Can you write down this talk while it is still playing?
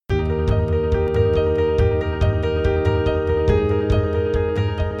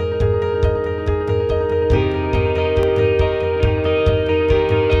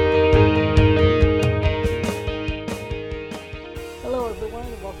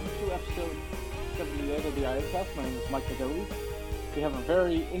welcome to episode 78 of the IACast. My name is Michael Dowie. We have a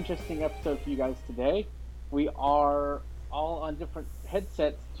very interesting episode for you guys today. We are all on different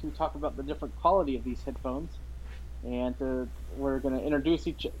headsets to talk about the different quality of these headphones. And we're going to introduce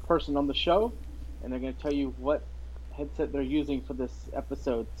each person on the show, and they're going to tell you what headset they're using for this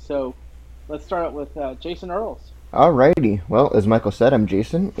episode. So let's start out with Jason Earls. Alrighty. Well, as Michael said, I'm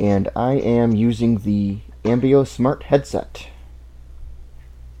Jason, and I am using the Ambio Smart headset.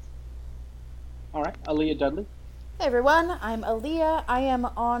 All right, Aaliyah Dudley. Hey everyone, I'm Aaliyah. I am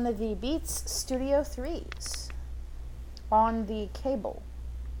on the Beats Studio 3s on the cable.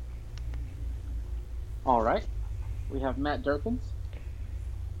 All right, we have Matt Durkins.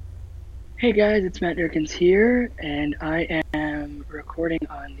 Hey guys, it's Matt Durkins here, and I am recording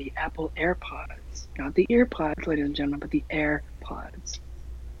on the Apple AirPods. Not the EarPods, ladies and gentlemen, but the AirPods.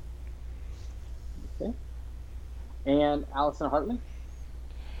 Okay. And Allison Hartley.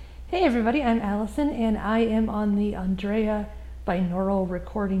 Hey everybody, I'm Allison, and I am on the Andrea binaural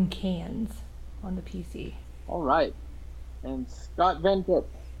recording cans on the PC. All right. And Scott Van Dyck.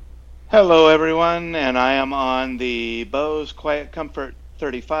 Hello everyone, and I am on the Bose Quiet Comfort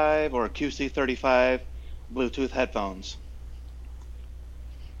 35 or QC35 Bluetooth headphones.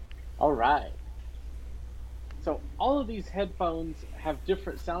 All right. So all of these headphones have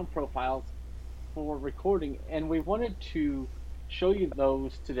different sound profiles for recording, and we wanted to show you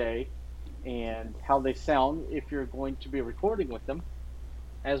those today and how they sound if you're going to be recording with them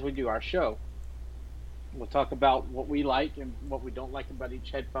as we do our show. We'll talk about what we like and what we don't like about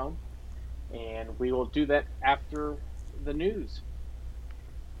each headphone, and we will do that after the news.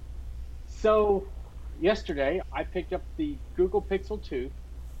 So yesterday I picked up the Google Pixel 2,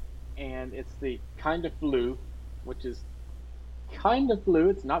 and it's the kind of blue, which is kind of blue.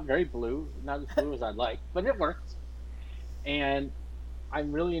 It's not very blue, not as blue as I'd like, but it works. And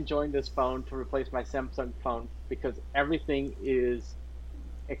I'm really enjoying this phone to replace my Samsung phone because everything is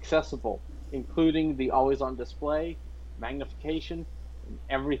accessible, including the always-on display, magnification, and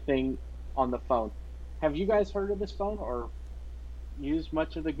everything on the phone. Have you guys heard of this phone or used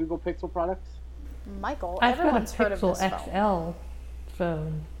much of the Google Pixel products? Michael, I've got a everyone's heard of Pixel this phone. XL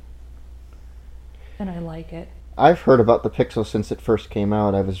phone, and I like it. I've heard about the Pixel since it first came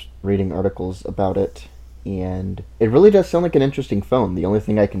out. I was reading articles about it, and it really does sound like an interesting phone. The only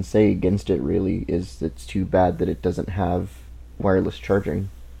thing I can say against it really is it's too bad that it doesn't have wireless charging.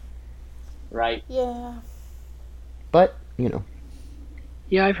 Right. Yeah. But, you know.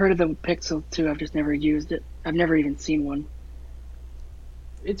 Yeah, I've heard of the Pixel 2. I've just never used it. I've never even seen one.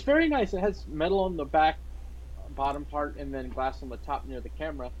 It's very nice. It has metal on the back, bottom part, and then glass on the top near the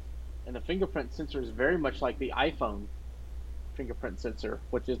camera. And the fingerprint sensor is very much like the iPhone fingerprint sensor,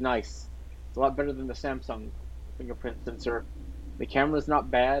 which is nice. It's a lot better than the Samsung fingerprint sensor. The camera's not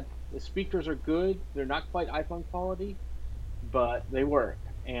bad. The speakers are good. They're not quite iPhone quality, but they work.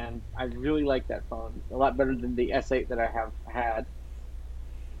 And I really like that phone. A lot better than the S8 that I have had.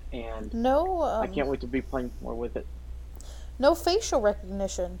 And I can't wait to be playing more with it. No facial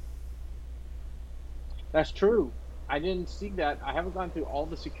recognition. That's true. I didn't see that. I haven't gone through all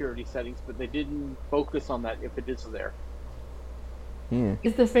the security settings, but they didn't focus on that if it is there. Yeah.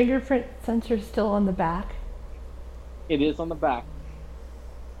 Is the fingerprint sensor still on the back? It is on the back.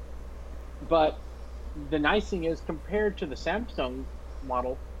 But the nice thing is, compared to the Samsung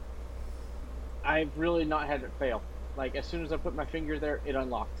model, I've really not had it fail. Like, as soon as I put my finger there, it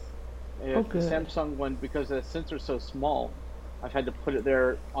unlocks. Oh, The good. Samsung one, because the sensor's so small, I've had to put it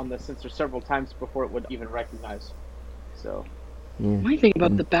there on the sensor several times before it would even recognize. So, Yeah. My thing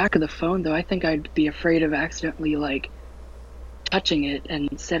about the back of the phone, though, I think I'd be afraid of accidentally, touching it and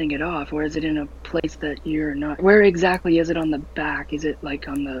setting it off, or is it in a place that you're not... Where exactly is it on the back? Is it,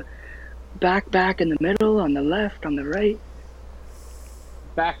 on the back, in the middle, on the left, on the right?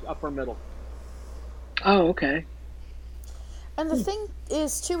 back, upper, middle. Oh, okay. And the thing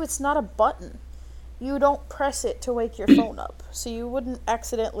is, too, it's not a button. You don't press it to wake your phone up. So you wouldn't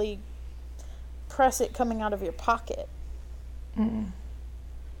accidentally press it coming out of your pocket.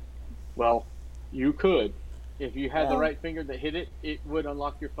 Well, you could. If you had the right finger that hit it, it would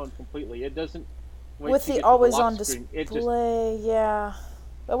unlock your phone completely. It doesn't wait With to the get to always-on lock screen. It just, display, yeah.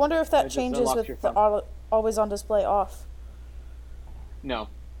 I wonder if that just changes unlocks your with the phone. always-on display off. no,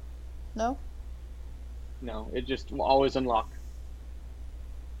 No? it just will always unlock.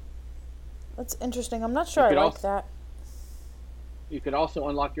 That's interesting. I'm not sure I could like also- that. You could also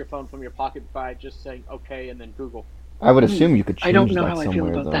unlock your phone from your pocket by just saying okay and then Google. I would assume you could change I don't know that how I feel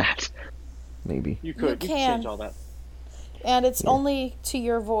somewhere, about though. that. Maybe. You could. You can can. change all that. And it's only to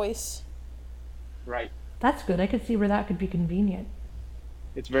your voice. Right. That's good. I could see where that could be convenient.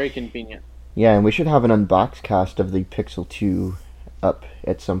 It's very convenient. Yeah, and we should have an unbox cast of the Pixel 2 up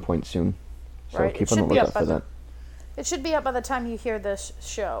at some point soon. So Right, keep on the lookout for that. It should be up by the time you hear this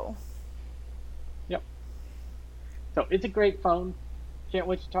show. Yep. So it's a great phone. Can't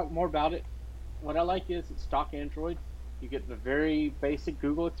wait to talk more about it. What I like is it's stock Android. You get the very basic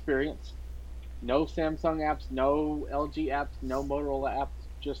Google experience. No Samsung apps, no LG apps, no Motorola apps,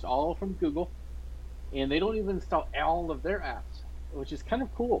 just all from Google. And they don't even install all of their apps, which is kind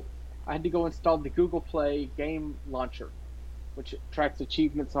of cool. I had to go install the Google Play game launcher, which tracks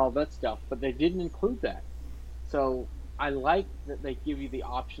achievements and all that stuff, but they didn't include that. So I like that they give you the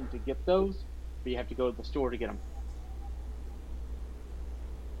option to get those, but you have to go to the store to get them.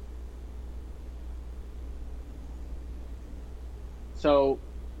 So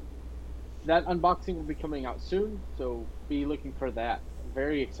that unboxing will be coming out soon, so be looking for that.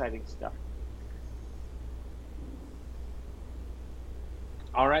 Very exciting stuff.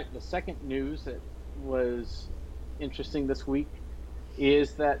 All right, the second news that was interesting this week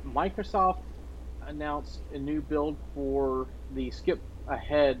is that Microsoft announced a new build for the Skip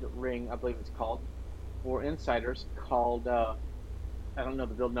Ahead ring, I believe it's called, for insiders, called, I don't know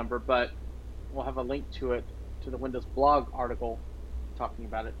the build number, but we'll have a link to it, to the Windows blog article talking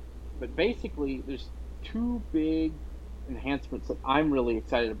about it. But basically, there's two big enhancements that I'm really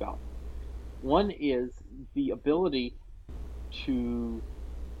excited about. One is the ability to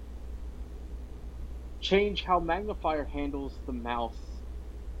change how Magnifier handles the mouse,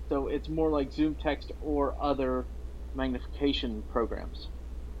 so it's more like Zoom Text or other magnification programs.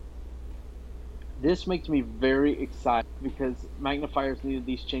 This makes me very excited because magnifiers needed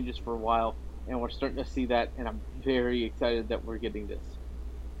these changes for a while, and we're starting to see that, and I'm very excited that we're getting this.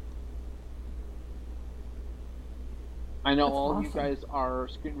 I know That's all awesome. you guys are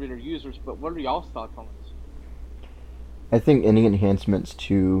screen reader users, but what are y'all's thoughts on this? I think any enhancements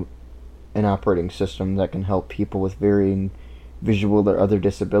to an operating system that can help people with varying visual or other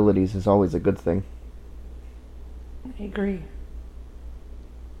disabilities is always a good thing. I agree.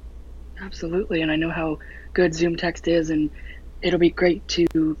 Absolutely, and I know how good Zoom Text is, and it'll be great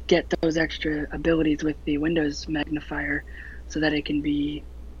to get those extra abilities with the Windows magnifier so that it can be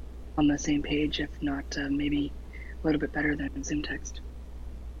on the same page, if not maybe a little bit better than Zoom Text.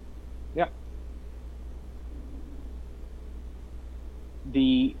 Yeah.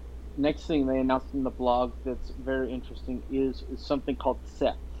 The next thing they announced in the blog that's very interesting is something called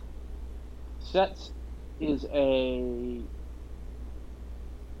Sets. Sets is a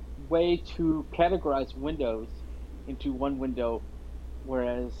way to categorize windows into one window,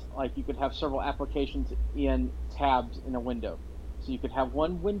 whereas like you could have several applications in tabs in a window. So you could have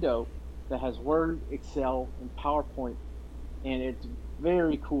one window that has Word, Excel, and PowerPoint, and it's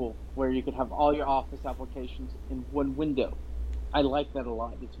very cool where you could have all your Office applications in one window. I like that a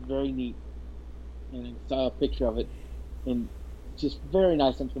lot. It's very neat, and I saw a picture of it, and just very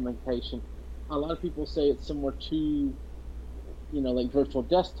nice implementation. A lot of people say it's similar to, like virtual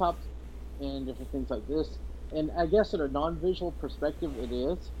desktops and different things like this. And I guess at a non-visual perspective, it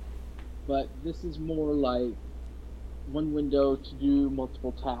is, but this is more like one window to do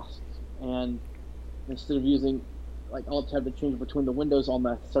multiple tasks. And instead of using like Alt-Tab to change between the windows on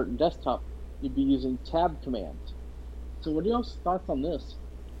a certain desktop, you'd be using Tab commands. So what are y'all's thoughts on this?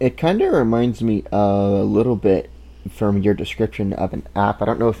 It kind of reminds me a little bit from your description of an app. I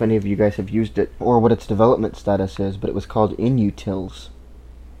don't know if any of you guys have used it or what its development status is, but it was called Inutils.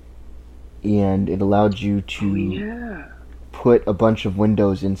 And it allowed you to put a bunch of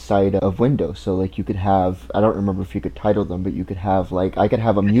windows inside of Windows. So like you could have, I don't remember if you could title them, but you could have like, I could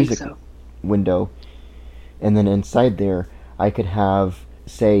have a music window, and then inside there I could have,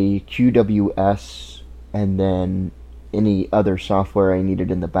 say, QWS, and then any other software I needed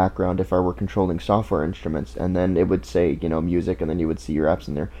in the background if I were controlling software instruments, and then it would say, music, and then you would see your apps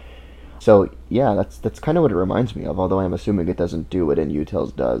in there. So yeah, that's kind of what it reminds me of, although I'm assuming it doesn't do what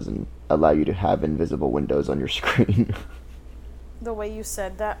Inutils does and allow you to have invisible windows on your screen. The way you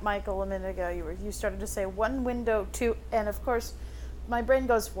said that, Michael, a minute ago, you started to say one window to, and of course, my brain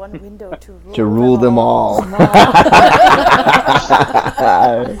goes one window to rule to rule them all.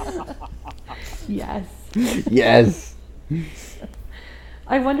 Yes. Yes.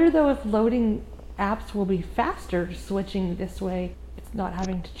 I wonder though if loading apps will be faster switching this way. It's not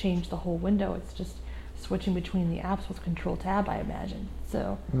having to change the whole window. It's just switching between the apps with Control Tab, I imagine.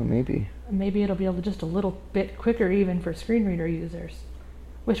 So maybe it'll be able to just a little bit quicker even for screen reader users.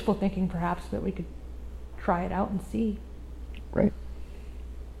 Wishful thinking perhaps, but we could try it out and see. Right.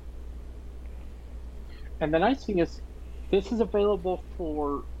 And the nice thing is, this is available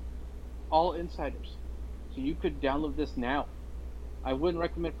for all insiders. So you could download this now I wouldn't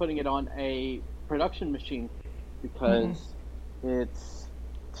recommend putting it on a production machine because it's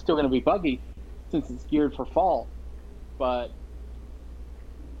still going to be buggy since it's geared for fall. But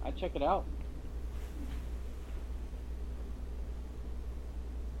I check it out.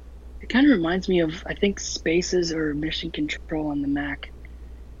 It kind of reminds me of, I think, Spaces or Mission Control on the Mac.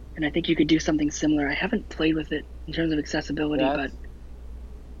 And I think you could do something similar. I haven't played with it in terms of accessibility, but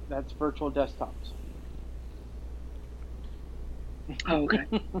That's virtual desktops. oh, okay.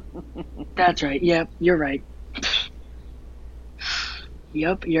 That's right. Yep, you're right.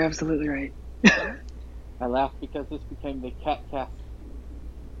 Yep, you're absolutely right. I laugh because this became the cat cast.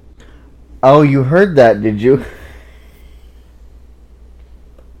 Oh, you heard that, did you?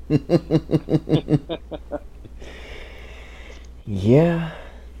 Yeah.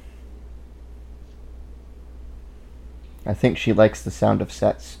 I think she likes the sound of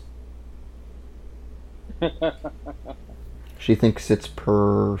sets. She thinks it's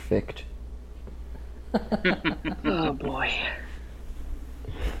perfect. Oh boy.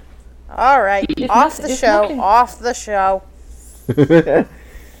 All right, It's off not- the it's show, nothing- off the show.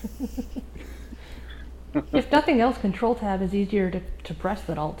 If nothing else, Control Tab is easier to press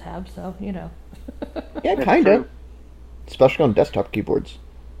than Alt Tab, so, you know. Yeah, That's kind of. true. Especially on desktop keyboards.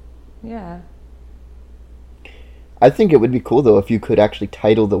 Yeah. I think it would be cool, though, if you could actually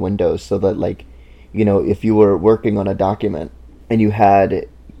title the windows so that, like, you know, if you were working on a document and you had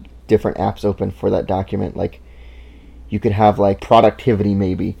different apps open for that document, like, you could have, like, productivity,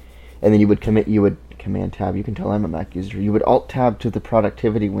 maybe, and then you would command tab. You can tell I'm a Mac user. You would alt tab to the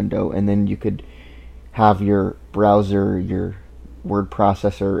productivity window, and then you could have your browser, your word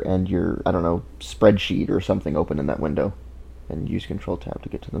processor, and your, I don't know, spreadsheet or something open in that window, and use Control Tab to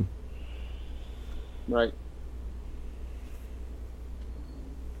get to them. Right.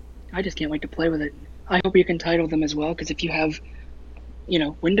 I just can't wait to play with it. I hope you can title them as well, because if you have, you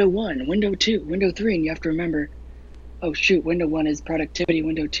know, window 1, window 2, window 3, and you have to remember, oh shoot, window 1 is productivity,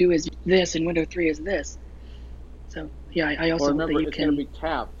 window 2 is this, and window 3 is this. So, yeah, I Or also hope remember, that you it's going to can... be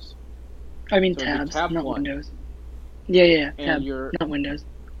tabs. I mean so it'll be tabs, tab not 1. windows. Yeah, And tab, your not windows.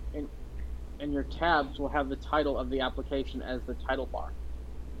 and your tabs will have the title of the application as the title bar.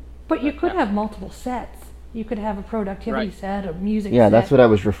 But you could Yeah. have multiple sets. You could have a productivity Right. set, a music Yeah, set. that's what I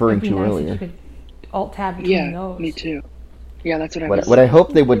was referring It'd be to nice if earlier. you could Alt Tab between Yeah, those. me too. Yeah, that's what I was... What I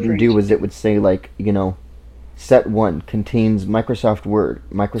hope they wouldn't referring do to. is it would say, like, you know, set 1 contains Microsoft Word,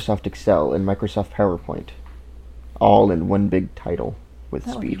 Microsoft Excel, and Microsoft PowerPoint, all in one big title with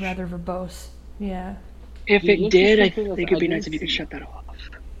That would speech. be rather verbose. Yeah. If The it did, I interesting thing is think it'd be I nice if you didn't could see- shut that off.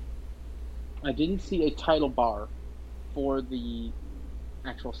 I didn't see a title bar for the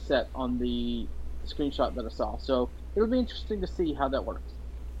actual set on the screenshot that I saw, so it'll be interesting to see how that works.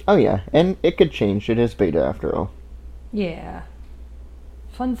 Oh yeah, and it could change. It is beta after all. Yeah.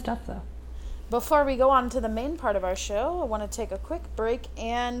 Fun stuff, though. Before we go on to the main part of our show, I want to take a quick break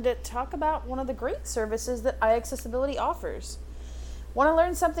and talk about one of the great services that iAccessibility offers. Want to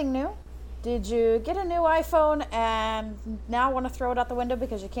learn something new? Did you get a new iPhone and now want to throw it out the window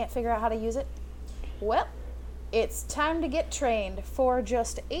because you can't figure out how to use it? Well, it's time to get trained for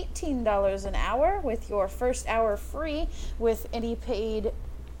just $18 an hour with your first hour free with any paid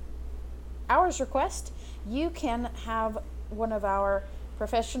hours request. You can have one of our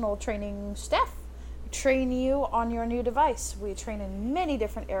professional training staff train you on your new device. We train in many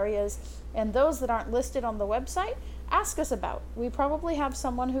different areas, and those that aren't listed on the website, ask us about. We probably have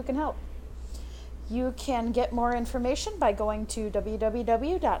someone who can help. You can get more information by going to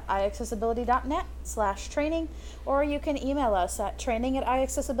www.iaccessibility.net/training, or you can email us at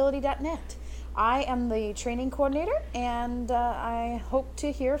training@iaccessibility.net. I am the training coordinator, and I hope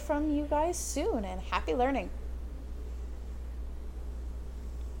to hear from you guys soon, and happy learning.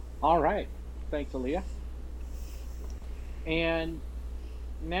 All right. Thanks, Aaliyah. And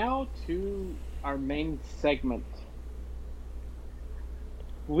now to our main segment.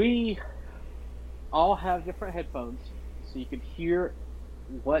 We all have different headphones, so you can hear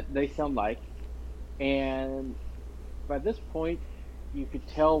what they sound like. And by this point, you could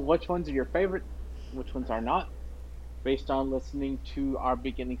tell which ones are your favorite, which ones are not, based on listening to our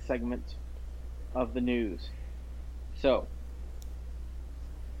beginning segment of the news. So,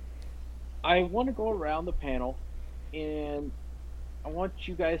 I want to go around the panel and I want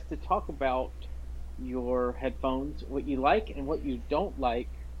you guys to talk about your headphones, what you like and what you don't like,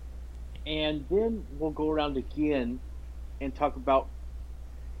 and then we'll go around again and talk about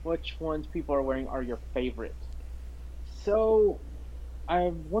which ones people are wearing are your favorite. So,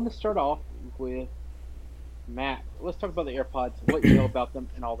 I want to start off with Matt. Let's talk about the AirPods, what you know about them,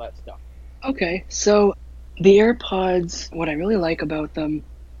 and all that stuff. Okay, so The AirPods, what I really like about them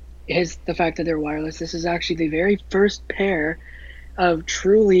is the fact that they're wireless. This is actually the very first pair of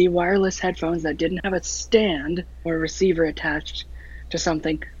truly wireless headphones that didn't have a stand or a receiver attached to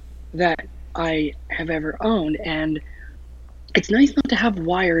something that I have ever owned. And it's nice not to have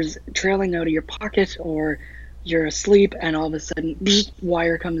wires trailing out of your pocket, or you're asleep and all of a sudden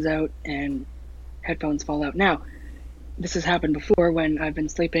wire comes out and headphones fall out. Now, this has happened before when I've been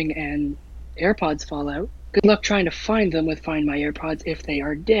sleeping and AirPods fall out. Good luck trying to find them with Find My AirPods if they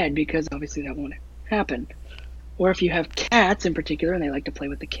are dead, because obviously that won't happen. Or if you have cats in particular and they like to play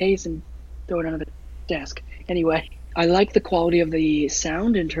with the case and throw it under the desk. Anyway, I like the quality of the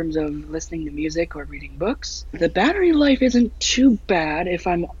sound in terms of listening to music or reading books. The battery life isn't too bad. If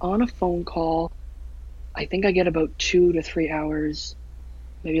I'm on a phone call, I think I get about 2 to 3 hours,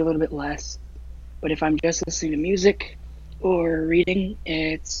 maybe a little bit less. But if I'm just listening to music or reading,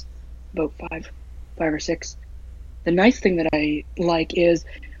 it's about five or six. The nice thing that I like is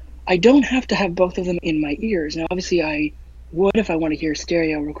I don't have to have both of them in my ears. Now, obviously, I would if I want to hear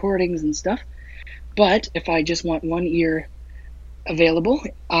stereo recordings and stuff. But if I just want one ear available,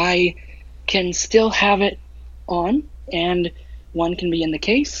 I can still have it on, and one can be in the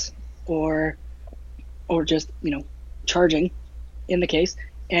case or just, charging in the case,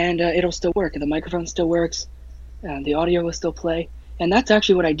 and it'll still work. The microphone still works, the audio will still play. And that's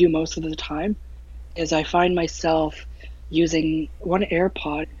actually what I do most of the time, is I find myself using one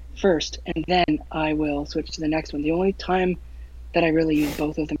AirPod first, and then I will switch to the next one. The only time that I really use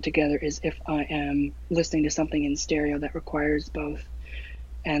both of them together is if I am listening to something in stereo that requires both.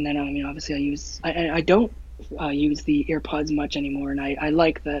 And then, obviously I don't use the AirPods much anymore, and I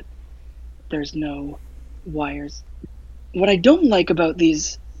like that there's no wires. What I don't like about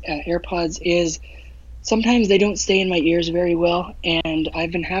these AirPods is sometimes they don't stay in my ears very well, and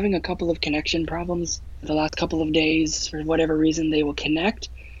I've been having a couple of connection problems the last couple of days. For whatever reason, they will connect,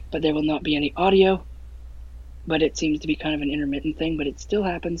 but there will not be any audio. But it seems to be kind of an intermittent thing, but it still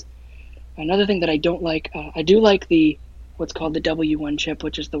happens. Another thing that I don't like, I do like what's called the W1 chip,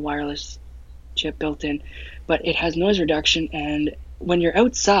 which is the wireless chip built in, but it has noise reduction, and when you're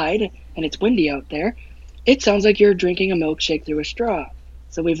outside and it's windy out there, it sounds like you're drinking a milkshake through a straw.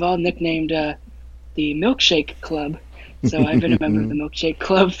 So we've all nicknamed the Milkshake Club. So I've been a member of the Milkshake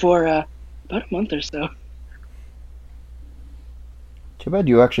Club for about a month or so. Too bad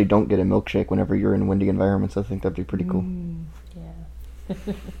you actually don't get a milkshake whenever you're in windy environments. I think that'd be pretty cool.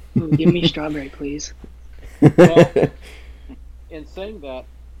 Yeah. Ooh, give me strawberry, please. Well, in saying that,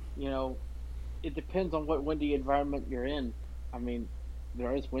 it depends on what windy environment you're in. I mean,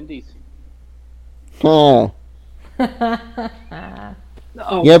 there is windies. Oh.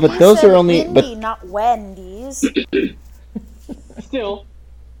 Oh, Yeah, but You those said are only. Windy, But not Wendy's. Still,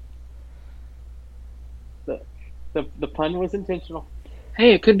 the pun was intentional.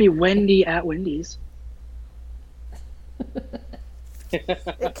 hey, it could be Wendy at Wendy's.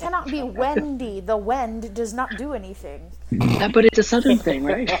 It cannot be Wendy. The Wend does not do anything. But it's a southern thing,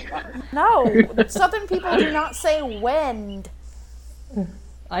 right? No, Southern people do not say Wend.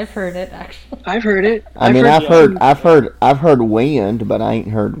 I've heard it actually. I've heard it. I've heard wind, but I ain't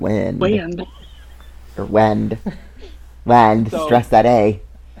heard wind. Wind. Or wend. Wend. So- Stress that A.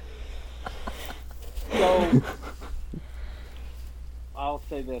 So, I'll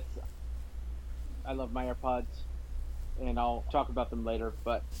say this. I love my AirPods, and I'll talk about them later,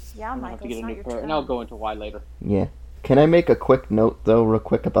 but Yeah, I'm going to have Michael, to get it's a not new your pair, turn. and I'll go into why later. Yeah. Can I make a quick note, though, real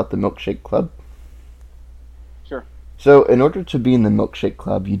quick, about the Milkshake Club? Sure. So, in order to be in the Milkshake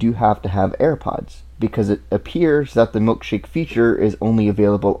Club, you do have to have AirPods, because it appears that the Milkshake feature is only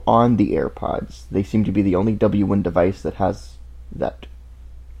available on the AirPods. They seem to be the only W1 device that has that.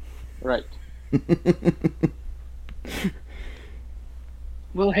 Right.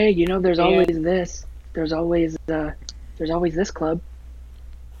 Well, hey, there's And- always this. There's always this club.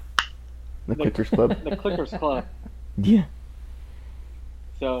 The Clickers Club. The Clickers Club. Yeah.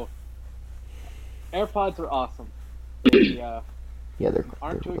 So, AirPods are awesome. They Yeah, they're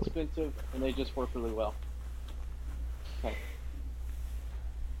aren't too really... expensive, and they just work really well. Okay.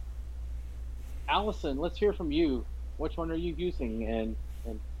 Allison, let's hear from you. Which one are you using, and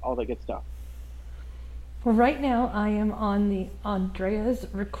all that good stuff? Well, right now I am on the Andrea's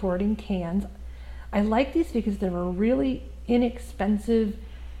recording cans. I like these because they're a really inexpensive,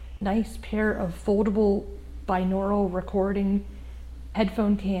 nice pair of foldable binaural recording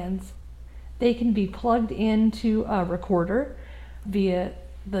headphone cans. They can be plugged into a recorder via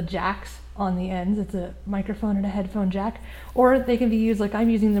the jacks on the ends. It's a microphone and a headphone jack. Or they can be used like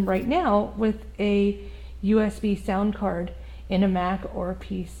I'm using them right now with a USB sound card in a Mac or a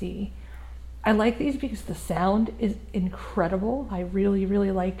PC. I like these because the sound is incredible. I really,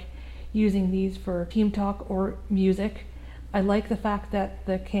 really like using these for team talk or music. I like the fact that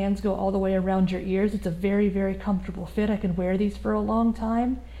the cans go all the way around your ears. It's a very, very comfortable fit. I can wear these for a long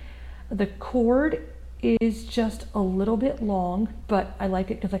time. The cord is just a little bit long, but I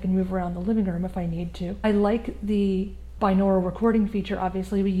like it because I can move around the living room if I need to. I like the binaural recording feature.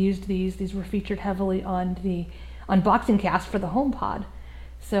 Obviously, we used these. These were featured heavily on the unboxing cast for the HomePod,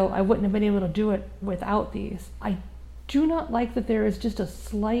 so I wouldn't have been able to do it without these. I do not like that there is just a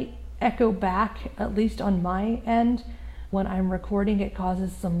slight echo back, at least on my end. When I'm recording, it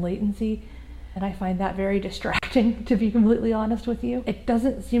causes some latency, and I find that very distracting, to be completely honest with you. It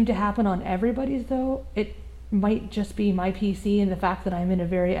doesn't seem to happen on everybody's, though. It might just be my PC and the fact that I'm in a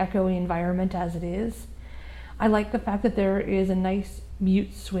very echoey environment as it is. I like the fact that there is a nice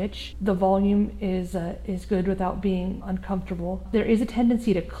mute switch. The volume is good without being uncomfortable. There is a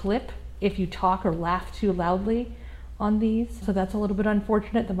tendency to clip if you talk or laugh too loudly on these, so that's a little bit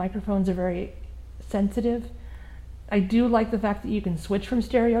unfortunate. The microphones are very sensitive. I do like the fact that you can switch from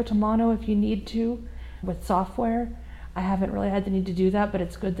stereo to mono if you need to with software. I haven't really had the need to do that, but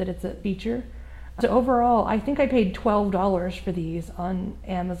it's good that it's a feature. So overall, I think I paid $12 for these on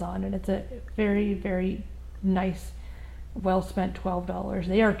Amazon, and it's a very, very nice, well-spent $12.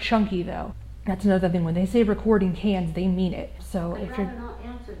 They are chunky, though. That's another thing. When they say recording cans, they mean it. So I'd if you're... rather not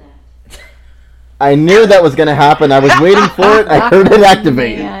answer that. I knew that was going to happen. I was waiting for it. I heard it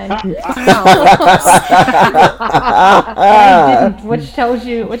activate. Man. I didn't, which tells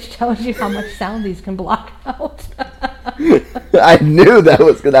you how much sound these can block out. I knew that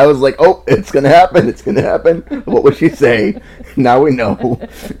was going to, I was like, oh, it's going to happen. It's going to happen. What would she say? Now we know.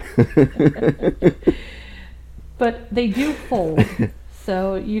 But they do fold.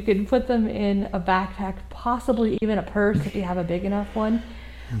 So you can put them in a backpack, possibly even a purse if you have a big enough one.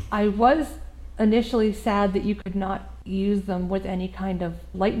 I was initially sad that you could not use them with any kind of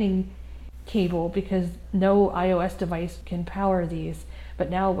lightning cable because no iOS device can power these. But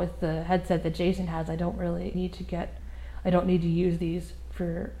now with the headset that Jason has, I don't need to use these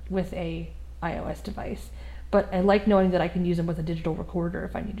with a iOS device. But I like knowing that I can use them with a digital recorder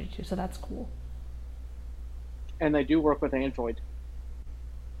if I needed to, so that's cool. And they do work with Android.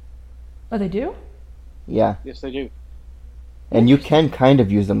 Oh, they do? Yeah. Yes, they do. And you can kind of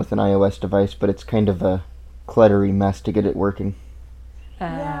use them with an iOS device, but it's kind of a cluttery mess to get it working.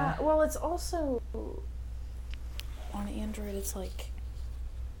 Yeah, well, it's also on Android, it's like,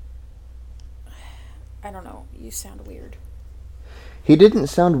 I don't know, you sound weird. He didn't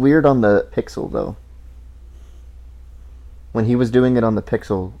sound weird on the Pixel, though. When he was doing it on the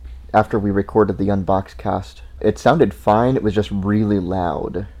Pixel, after we recorded the Unbox cast, it sounded fine, it was just really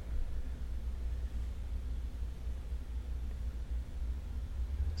loud.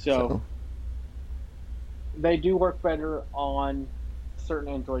 So they do work better on certain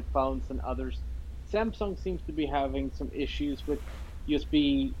Android phones than others. Samsung seems to be having some issues with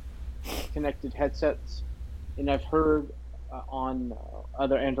USB connected headsets, and I've heard on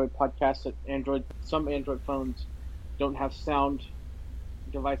other Android podcasts that some Android phones don't have sound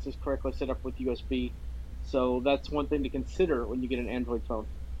devices correctly set up with USB. So that's one thing to consider when you get an Android phone.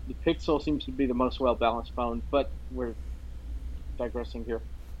 The Pixel seems to be the most well-balanced phone, but we're digressing here.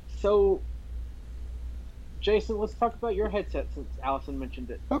 So, Jason, let's talk about your headset since Allison mentioned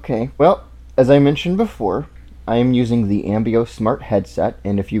it. Okay, well, as I mentioned before, I am using the Ambio Smart headset,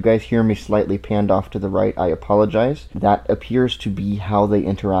 and if you guys hear me slightly panned off to the right, I apologize. That appears to be how they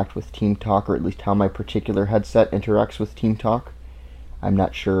interact with Team Talk, or at least how my particular headset interacts with Team Talk. I'm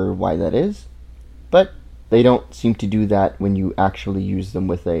not sure why that is, but they don't seem to do that when you actually use them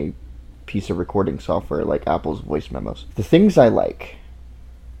with a piece of recording software like Apple's voice memos. The things I like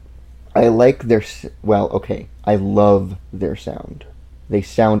their, I love their sound. They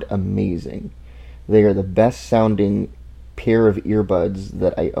sound amazing. They are the best sounding pair of earbuds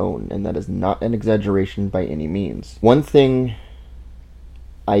that I own, and that is not an exaggeration by any means. One thing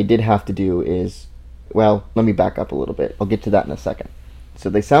I did have to do is, well, let me back up a little bit. I'll get to that in a second. So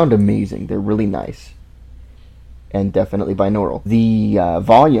they sound amazing. They're really nice. And definitely binaural. The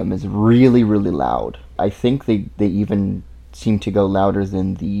volume is really, really loud. I think they even seem to go louder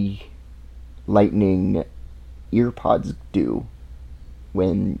than the Lightning earpods do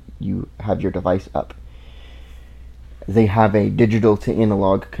when you have your device up. They have a digital to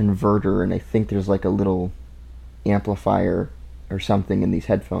analog converter, and I think there's like a little amplifier or something in these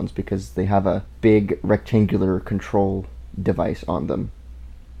headphones because they have a big rectangular control device on them.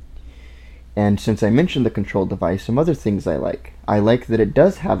 And since I mentioned the control device, some other things I like. I like that it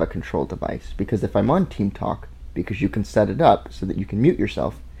does have a control device, because if I'm on Team Talk, because you can set it up so that you can mute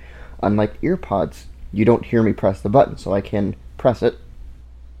yourself, unlike earpods, you don't hear me press the button, so I can press it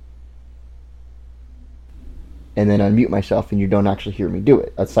and then unmute myself, and you don't actually hear me do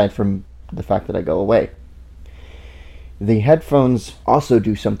it, aside from the fact that I go away. The headphones also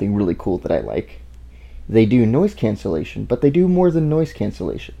do something really cool that I like. They do noise cancellation, but they do more than noise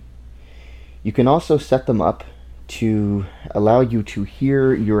cancellation. You can also set them up to allow you to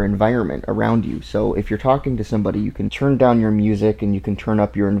hear your environment around you. So if you're talking to somebody, you can turn down your music and you can turn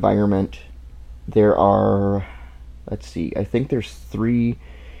up your environment. There are, I think there's 3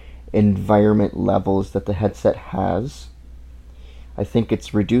 environment levels that the headset has. I think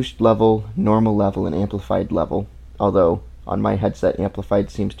it's reduced level, normal level, and amplified level. Although on my headset,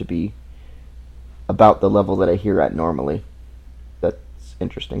 amplified seems to be about the level that I hear at normally. That's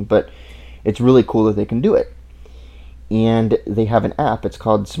interesting, but it's really cool that they can do it. And they have an app, it's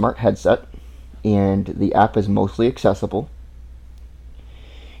called Smart Headset, and the app is mostly accessible.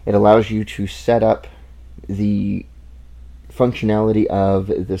 It allows you to set up the functionality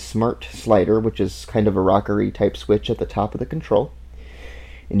of the smart slider, which is kind of a rockery type switch at the top of the control.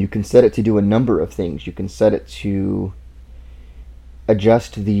 And you can set it to do a number of things. You can set it to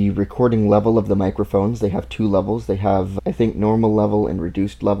adjust the recording level of the microphones. They have 2 levels. They have, I think, normal level and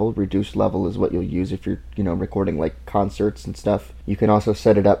reduced level. Reduced level is what you'll use if you're, recording like concerts and stuff. You can also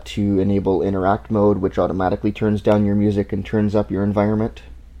set it up to enable interact mode, which automatically turns down your music and turns up your environment.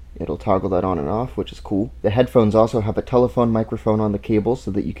 It'll toggle that on and off, which is cool. The headphones also have a telephone microphone on the cable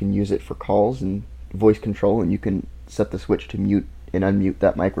so that you can use it for calls and voice control, and you can set the switch to mute and unmute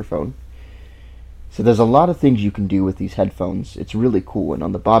that microphone. So there's a lot of things you can do with these headphones. It's really cool. And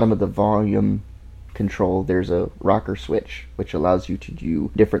on the bottom of the volume control, there's a rocker switch, which allows you to do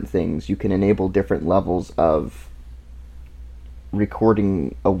different things. You can enable different levels of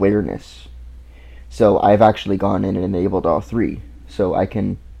recording awareness. So I've actually gone in and enabled all 3. So I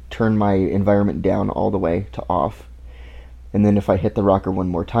can turn my environment down all the way to off. And then if I hit the rocker one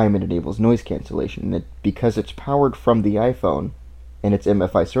more time, it enables noise cancellation. And because it's powered from the iPhone and it's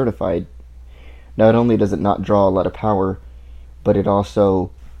MFI certified, not only does it not draw a lot of power, but it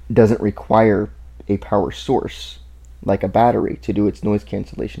also doesn't require a power source like a battery to do its noise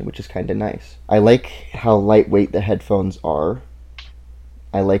cancellation, which is kind of nice. I like how lightweight the headphones are.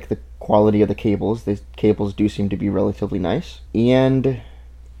 I like the quality of the cables. The cables do seem to be relatively nice. And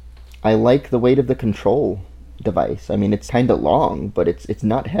I like the weight of the control device. I mean, it's kind of long, but it's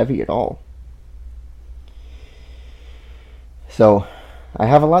not heavy at all. So I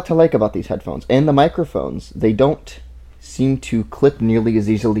have a lot to like about these headphones. And the microphones, they don't seem to clip nearly as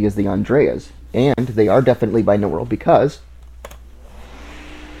easily as the Andreas. And they are definitely binaural because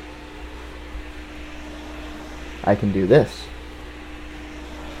I can do this.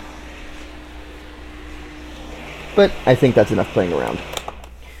 But I think that's enough playing around.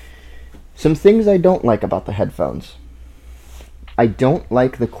 Some things I don't like about the headphones. I don't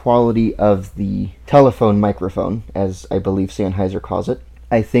like the quality of the telephone microphone, as I believe Sennheiser calls it.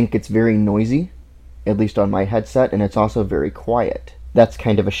 I think it's very noisy, at least on my headset, and it's also very quiet. That's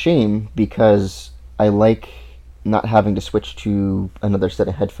kind of a shame because I like not having to switch to another set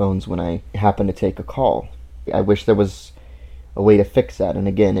of headphones when I happen to take a call. I wish there was a way to fix that, and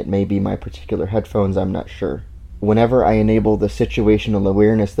again, it may be my particular headphones, I'm not sure. Whenever I enable the situational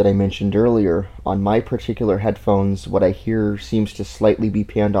awareness that I mentioned earlier, on my particular headphones, what I hear seems to slightly be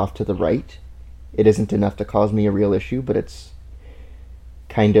panned off to the right. It isn't enough to cause me a real issue, but it's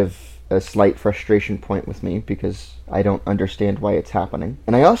kind of a slight frustration point with me because I don't understand why it's happening.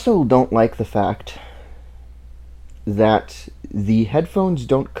 And I also don't like the fact that the headphones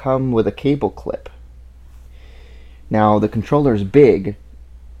don't come with a cable clip. Now, the controller's big,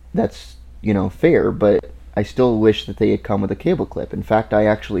 that's, fair, but I still wish that they had come with a cable clip. In fact, I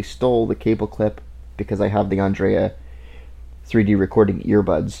actually stole the cable clip because I have the Andrea 3D recording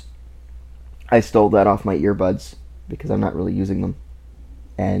earbuds. I stole that off my earbuds because I'm not really using them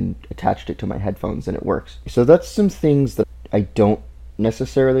and attached it to my headphones and it works. So that's some things that I don't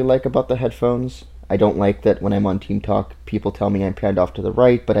necessarily like about the headphones. I don't like that when I'm on Team Talk, people tell me I'm panned off to the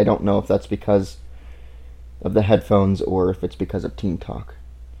right, but I don't know if that's because of the headphones or if it's because of Team Talk.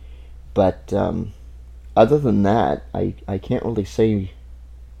 But other than that, I can't really say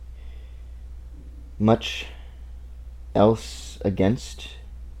much else against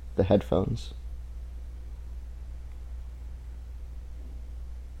the headphones.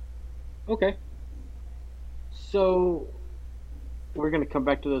 Okay. So we're going to come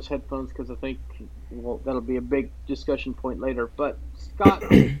back to those headphones because I think that'll be a big discussion point later. But Scott,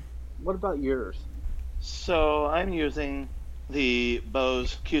 what about yours? So I'm using the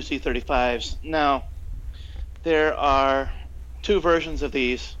Bose QC35s. Now, there are 2 versions of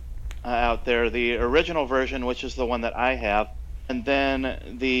these. out there. The original version, which is the one that I have, and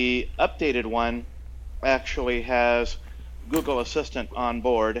then the updated one actually has Google Assistant on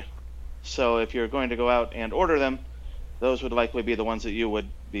board. So if you're going to go out and order them, those would likely be the ones that you would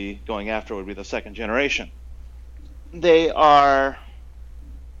be going after, would be the second generation. They are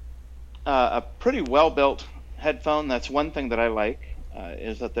a pretty well-built headphone. That's one thing that I like,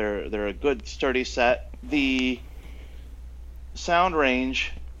 is that they're a good sturdy set. The sound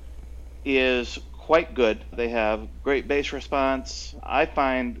range is quite good. They have great bass response. I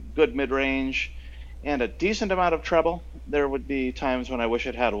find good mid-range and a decent amount of treble. There would be times when I wish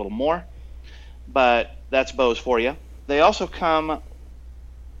it had a little more, but that's Bose for you. They also come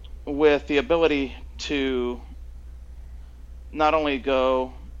with the ability to not only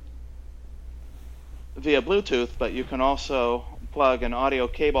go via Bluetooth, but you can also plug an audio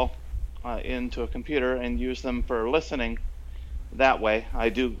cable into a computer and use them for listening that way. I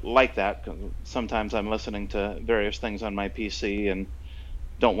do like that, because sometimes I'm listening to various things on my PC and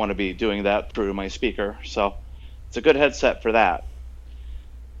don't want to be doing that through my speaker, so it's a good headset for that.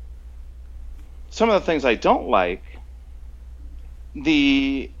 Some of the things I don't like,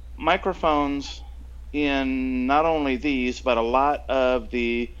 the microphones in not only these, but a lot of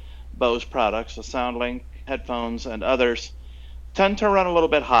the Bose products, the SoundLink headphones and others, tend to run a little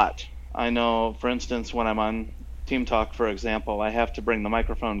bit hot. I know, for instance, when I'm on Team Talk, for example, I have to bring the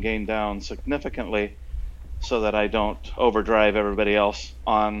microphone gain down significantly so that I don't overdrive everybody else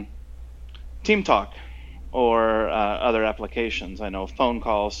on Team Talk or other applications. I know phone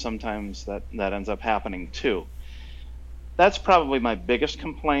calls, sometimes that ends up happening too. That's probably my biggest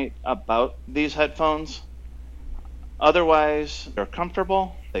complaint about these headphones. Otherwise, they're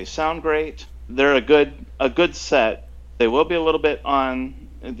comfortable, they sound great, they're a good set. They will be a little bit on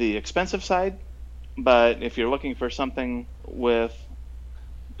the expensive side, but if you're looking for something with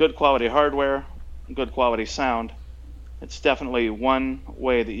good quality hardware, good quality sound, it's definitely one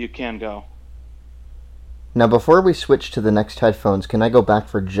way that you can go. Now, before we switch to the next headphones, can I go back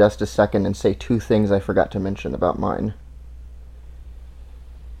for just a second and say two things I forgot to mention about mine?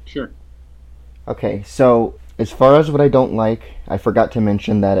 Sure. Okay, so as far as what I don't like, I forgot to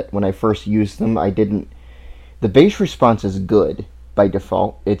mention that when I first used them, the bass response is good by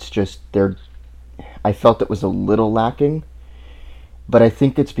default. It's just I felt it was a little lacking, but I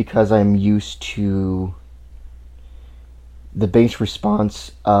think it's because I'm used to the bass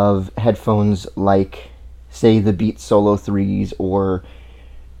response of headphones like, say, the Beats Solo 3s or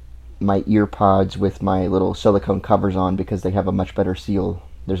my earpods with my little silicone covers on, because they have a much better seal.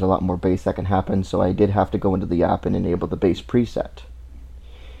 There's a lot more bass that can happen, so I did have to go into the app and enable the bass preset,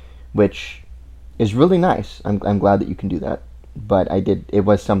 which is really nice. I'm glad that you can do that, but it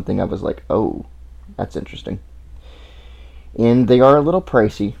was something I was like, oh, that's interesting. And they are a little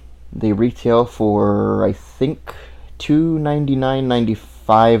pricey. They retail for, I think,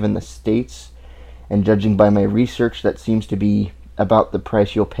 $299.95 in the States, and judging by my research, that seems to be about the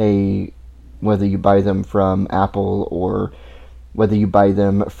price you'll pay whether you buy them from Apple or whether you buy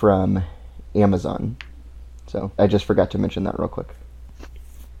them from Amazon. So I just forgot to mention that real quick.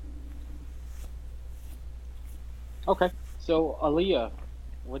 Okay, so Aaliyah,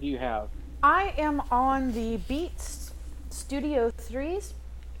 what do you have? I am on the Beats Studio 3s,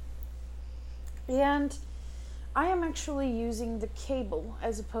 and I am actually using the cable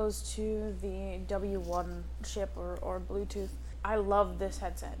as opposed to the W1 chip or Bluetooth. I love this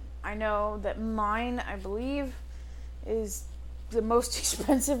headset. I know that mine, I believe, is the most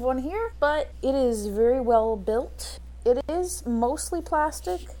expensive one here, but it is very well built. It is mostly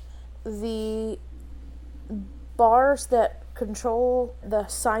plastic. The bars that control the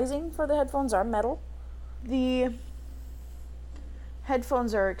sizing for the headphones are metal. The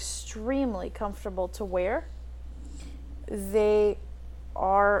headphones are extremely comfortable to wear. They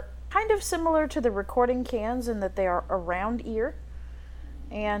are kind of similar to the recording cans in that they are a round ear,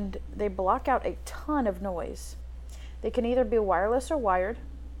 and they block out a ton of noise. They can either be wireless or wired.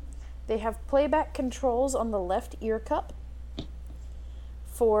 They have playback controls on the left ear cup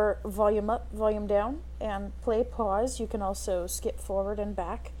for volume up, volume down, and play pause. You can also skip forward and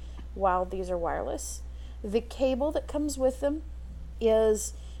back while these are wireless. The cable that comes with them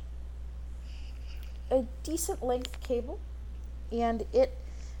is a decent length cable, and it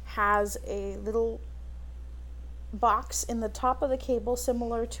has a little box in the top of the cable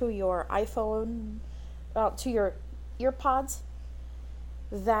similar to your iPhone, to your earpods,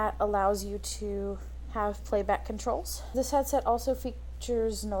 that allows you to have playback controls. This headset also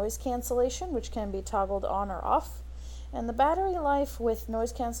features noise cancellation, which can be toggled on or off, and the battery life with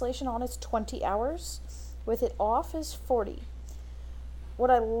noise cancellation on is 20 hours. With it off is 40. What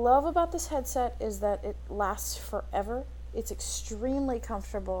I love about this headset is that it lasts forever. It's extremely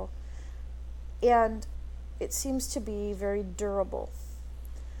comfortable, and it seems to be very durable.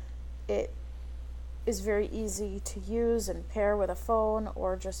 It is very easy to use and pair with a phone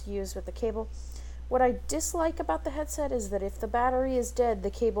or just use with the cable. What I dislike about the headset is that if the battery is dead, the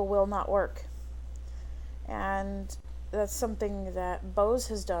cable will not work. And that's something that Bose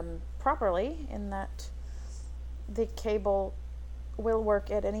has done properly, in that the cable will work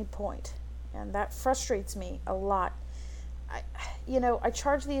at any point. And that frustrates me a lot. I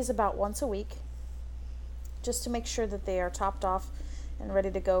charge these about once a week just to make sure that they are topped off and ready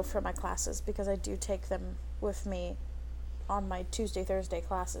to go for my classes, because I do take them with me on my Tuesday, Thursday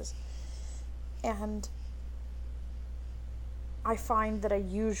classes. And I find that I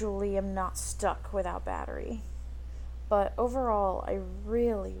usually am not stuck without battery. But overall, I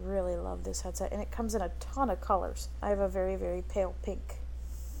really, really love this headset, and it comes in a ton of colors. I have a very, very pale pink.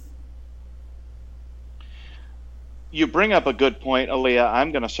 You bring up a good point, Aaliyah.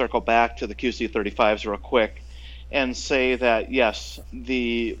 I'm going to circle back to the QC35s real quick and say that, yes,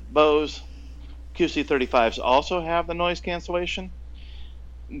 the Bose QC35s also have the noise cancellation.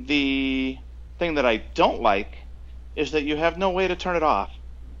 The thing that I don't like is that you have no way to turn it off.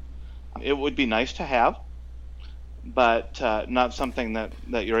 It would be nice to have, but not something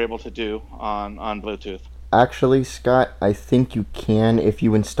that you're able to do on Bluetooth. Actually, Scott, I think you can if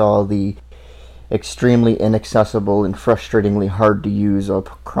you install the extremely inaccessible and frustratingly hard to use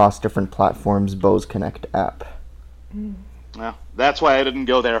across different platforms Bose Connect app. Well, that's why I didn't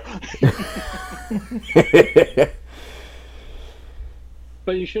go there.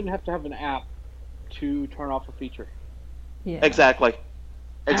 But you shouldn't have to have an app to turn off a feature. Yeah. Exactly.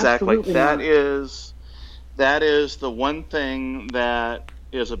 Absolutely That not. is the one thing that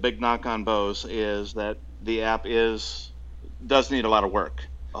is a big knock on Bose, is that the app does need a lot of work.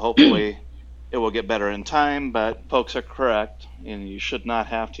 Hopefully it will get better in time, but folks are correct, and you should not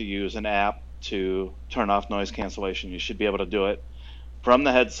have to use an app to turn off noise cancellation. You should be able to do it from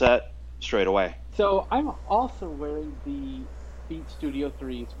the headset straight away. So I'm also wearing the Beat Studio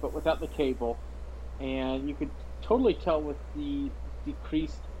 3s, but without the cable, and you could totally tell with the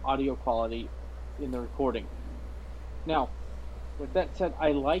decreased audio quality in the recording. Now, with that said,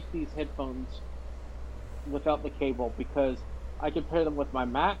 I like these headphones without the cable because I can pair them with my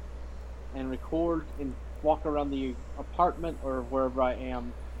Mac and record and walk around the apartment or wherever I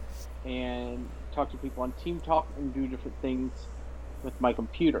am and talk to people on Team Talk and do different things with my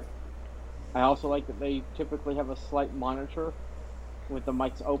computer. I also like that they typically have a slight monitor with the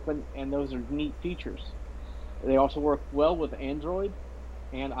mics open, and those are neat features. They also work well with Android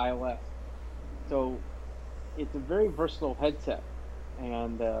and iOS. So it's a very versatile headset,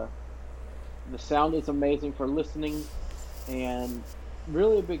 and the sound is amazing for listening, and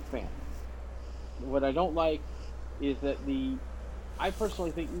really a big fan. What I don't like is that I personally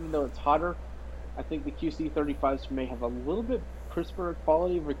think, even though it's hotter, I think the QC35s may have a little bit crisper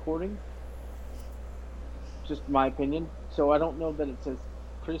quality of recording. Just my opinion. So I don't know that it's as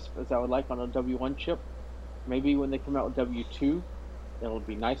crisp as I would like on a W1 chip. Maybe when they come out with W2, it'll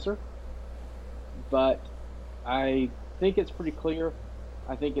be nicer. But I think it's pretty clear.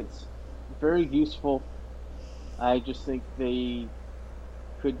 I think it's very useful. I just think they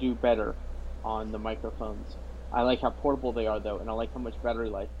could do better on the microphones. I like how portable they are, though, and I like how much battery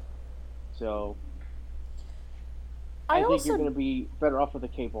life. So I think you're going to be better off with a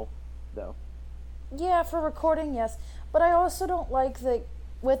cable, though. Yeah, for recording, yes. But I also don't like that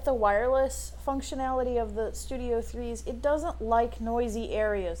with the wireless functionality of the Studio 3s, it doesn't like noisy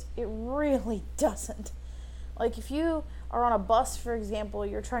areas. It really doesn't. Like if you are on a bus, for example,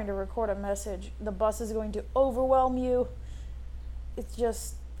 you're trying to record a message, the bus is going to overwhelm you. It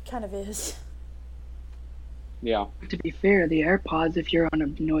just kind of is. Yeah. To be fair, the AirPods, if you're on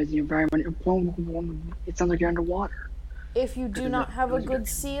a noisy environment, it sounds like you're underwater. If you do not have a good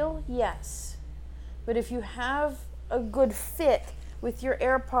seal, yes. But if you have a good fit with your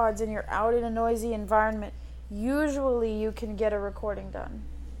AirPods and you're out in a noisy environment, usually you can get a recording done.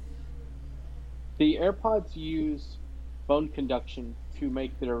 The AirPods use bone conduction to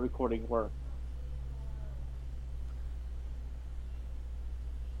make their recording work.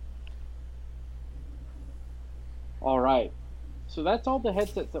 All right. So that's all the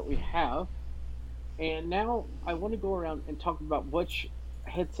headsets that we have. And now I want to go around and talk about which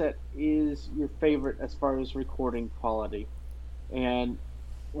headset is your favorite as far as recording quality. And,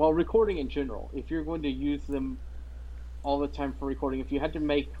 well, recording in general. If you're going to use them all the time for recording, if you had to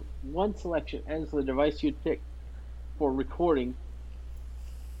make one selection as the device you'd pick for recording,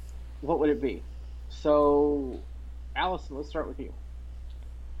 what would it be? So, Allison, let's start with you.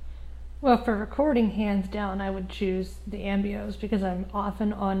 Well, for recording, hands down, I would choose the Ambios because I'm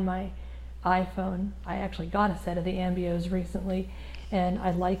often on my iPhone. I actually got a set of the Ambios recently, and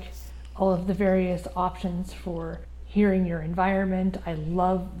I like all of the various options for hearing your environment. I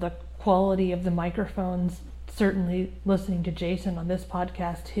love the quality of the microphones. Certainly, listening to Jason on this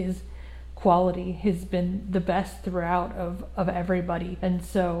podcast, his quality has been the best throughout of everybody. And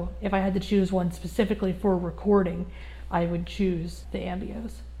so, if I had to choose one specifically for recording, I would choose the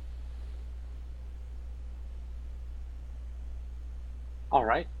Ambios. All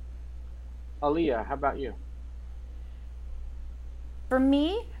right. Aaliyah, how about you? For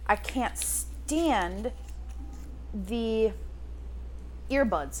me, I can't stand the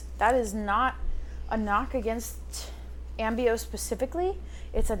earbuds. That is not a knock against Ambio specifically.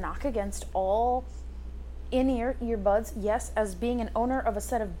 It's a knock against all in-ear earbuds. Yes, as being an owner of a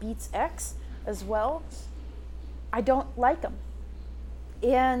set of Beats X as well, I don't like them.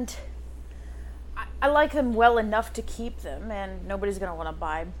 And I like them well enough to keep them, and nobody's going to want to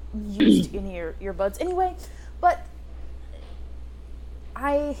buy used in-ear earbuds anyway. But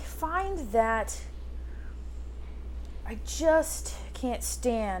I find that I just can't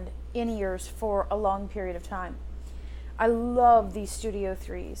stand in-ears for a long period of time. I love these Studio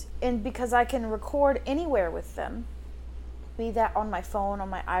 3s, and because I can record anywhere with them, be that on my phone, on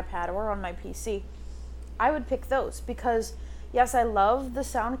my iPad, or on my PC, I would pick those because, yes, I love the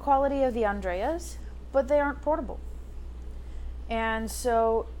sound quality of the Andreas, but they aren't portable. And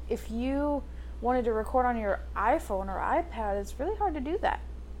so if you wanted to record on your iPhone or iPad, it's really hard to do that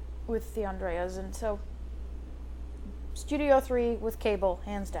with the Andreas. And so Studio 3 with cable,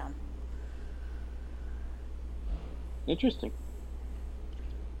 hands down. Interesting.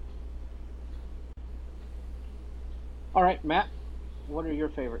 All right, Matt, what are your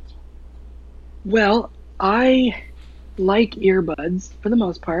favorites? Well, I like earbuds for the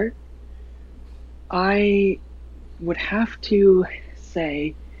most part. I would have to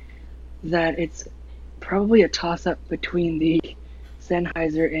say that it's probably a toss-up between the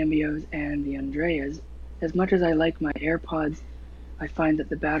Sennheiser Ambios and the Andreas. As much as I like my AirPods, I find that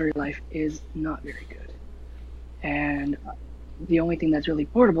the battery life is not very good. And the only thing that's really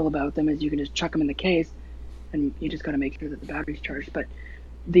portable about them is you can just chuck them in the case, and you just got to make sure that the battery's charged. But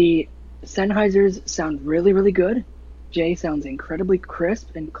the Sennheisers sound really, really good. Jay sounds incredibly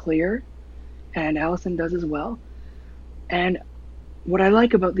crisp and clear, and Allison does as well. And what I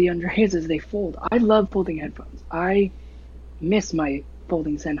like about the Andreas is they fold. I love folding headphones. I miss my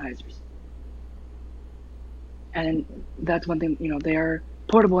folding Sennheisers. And that's one thing, they are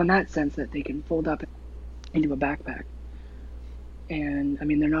portable in that sense that they can fold up into a backpack. And I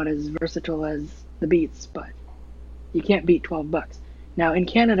mean, they're not as versatile as the Beats, but you can't beat $12. Now in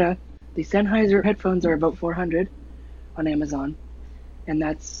Canada, the Sennheiser headphones are about $400 on Amazon, and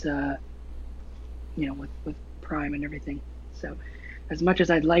that's with Prime and everything. So as much as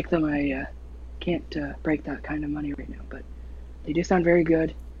I'd like them, I can't break that kind of money right now. But they do sound very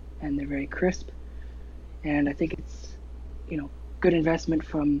good, and they're very crisp, and I think it's good investment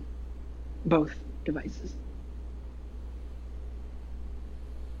from both devices.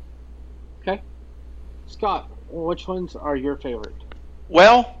 Okay. Scott, which ones are your favorite?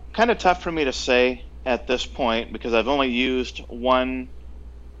 Well, kind of tough for me to say at this point because I've only used one.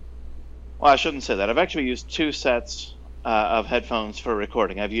 Well, I shouldn't say that. I've actually used two sets of headphones for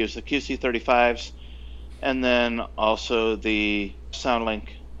recording. I've used the QC35s and then also the SoundLink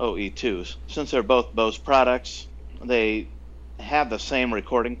OE2s. Since they're both Bose products, they have the same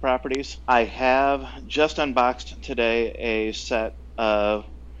recording properties. I have just unboxed today a set of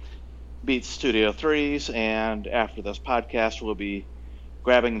Beats Studio 3s, and after this podcast, we'll be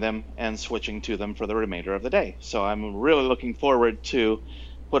grabbing them and switching to them for the remainder of the day. So I'm really looking forward to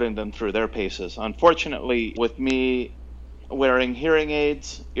putting them through their paces. Unfortunately, with me wearing hearing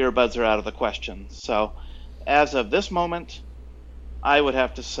aids, earbuds are out of the question. So as of this moment, I would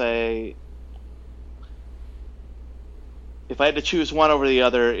have to say if I had to choose one over the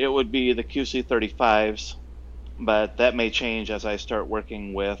other, it would be the QC35s, but that may change as I start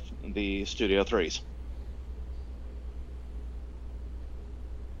working with the Studio 3s.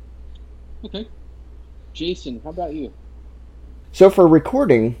 Okay. Jason, how about you? So for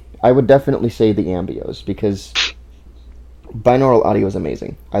recording, I would definitely say the Ambios, because binaural audio is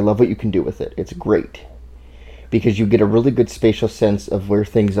amazing. I love what you can do with it. It's great. Because you get a really good spatial sense of where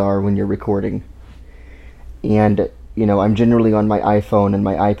things are when you're recording. And, I'm generally on my iPhone and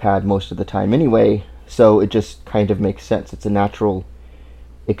my iPad most of the time anyway, so it just kind of makes sense. It's a natural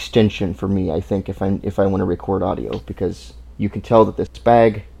extension for me, I think, if I want to record audio, because you can tell that this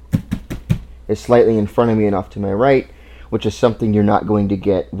bag is slightly in front of me and off to my right, which is something you're not going to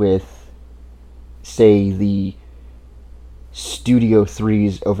get with say, the Studio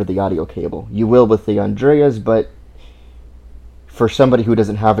 3s over the audio cable. You will with the Andreas, but for somebody who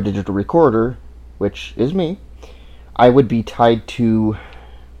doesn't have a digital recorder, which is me, I would be tied to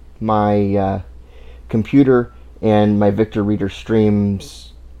my computer, and my Victor Reader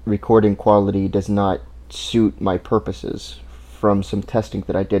Stream's recording quality does not suit my purposes from some testing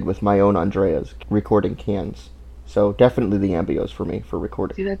that I did with my own Andreas recording cans. So definitely the Ambios for me for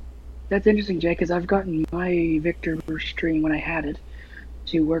recording. See, that's interesting, Jay, because I've gotten my Victor Stream when I had it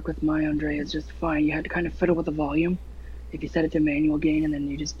to work with my Andreas just fine. You had to kind of fiddle with the volume. If you set it to manual gain and then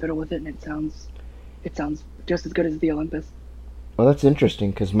you just fiddle with it, and it sounds just as good as the Olympus. Well, that's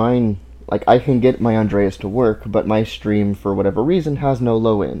interesting, because mine, like, I can get my Andreas to work, but my stream, for whatever reason, has no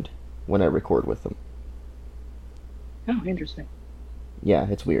low end when I record with them. Oh, interesting. Yeah,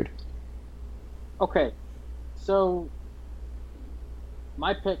 it's weird. Okay, so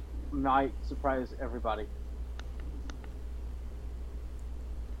my pick might surprise everybody,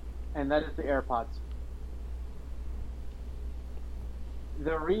 and that is the AirPods.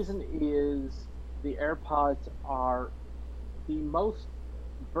 The reason is the AirPods are the most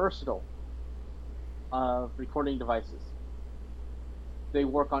versatile of recording devices. They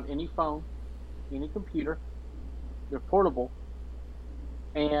work on any phone, any computer. They're portable,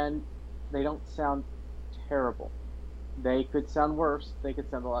 and they don't sound terrible. They could sound worse. They could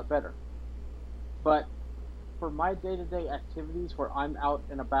sound a lot better. But for my day-to-day activities where I'm out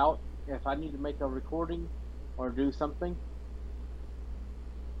and about, if I need to make a recording or do something,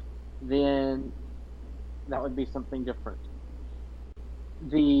 then that would be something different.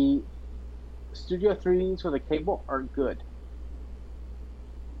 The Studio 3s with a cable are good,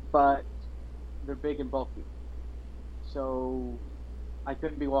 but they're big and bulky, so I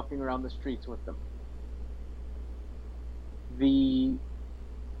couldn't be walking around the streets with them. The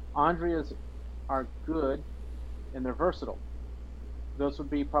Andreas are good and they're versatile. Those would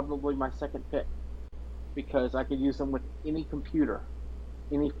be probably my second pick, because I could use them with any computer,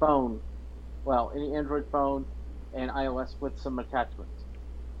 any phone, well, any Android phone and iOS with some attachments.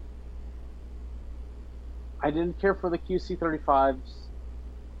 I didn't care for the QC35's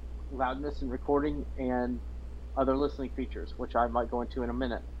loudness and recording and other listening features, which I might go into in a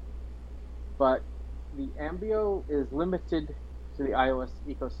minute. But the Ambio is limited to the iOS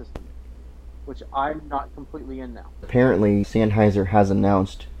ecosystem, which I'm not completely in now. Apparently, Sennheiser has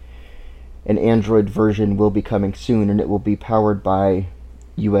announced an Android version will be coming soon, and it will be powered by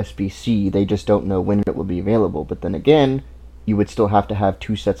USB-C. They just don't know when it will be available. But then again, you would still have to have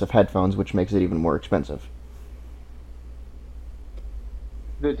 2 sets of headphones, which makes it even more expensive.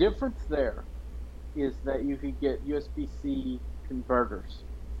 The difference there is that you could get USB-C converters,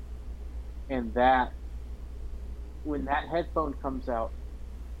 and that when that headphone comes out,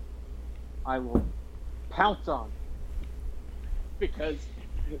 I will pounce on, because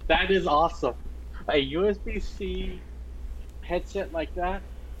that is awesome. A USB-C headset like that,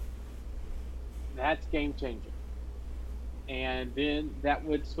 that's game changing. And then that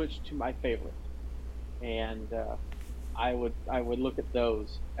would switch to my favorite, and I would look at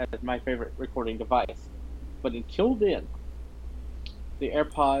those as my favorite recording device. But until then, the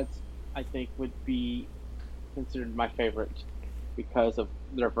AirPods, I think, would be considered my favorite because of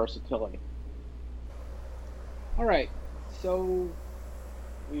their versatility. All right, so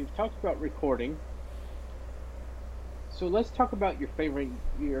we've talked about recording. So let's talk about your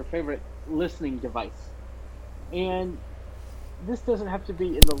favorite listening device. And this doesn't have to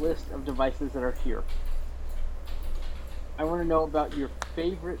be in the list of devices that are here. I want to know about your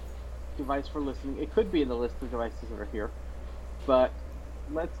favorite device for listening. It could be in the list of devices that are here, but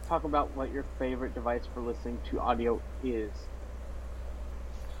let's talk about what your favorite device for listening to audio is.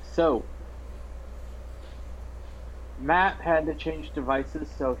 So, Matt had to change devices,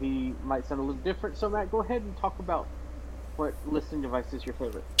 so he might sound a little different. So, Matt, go ahead and talk about what listening device is your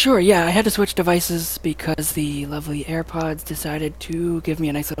favorite. Sure, yeah, I had to switch devices because the lovely AirPods decided to give me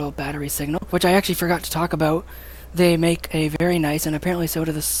a nice little battery signal, which I actually forgot to talk about. They make a very nice, and apparently so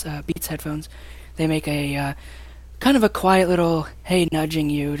do the Beats headphones, they make a kind of a quiet little, hey, nudging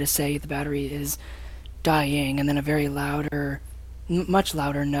you to say the battery is dying, and then a very louder, much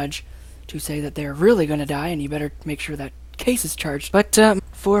louder nudge to say that they're really going to die, and you better make sure that case is charged. But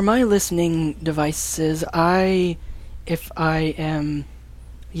for my listening devices, if I am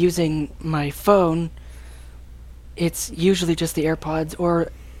using my phone, it's usually just the AirPods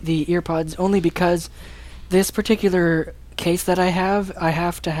or the earpods, only because this particular case that I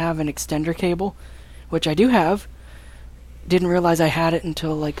have to have an extender cable, which I do have. Didn't realize I had it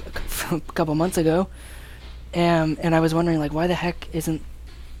until like a couple months ago, and I was wondering, like, why the heck isn't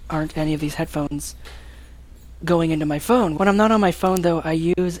aren't any of these headphones going into my phone. When I'm not on my phone, though, I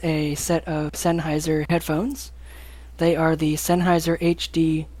use a set of Sennheiser headphones. They are the Sennheiser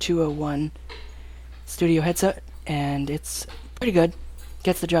HD 201 studio headset, and it's pretty good.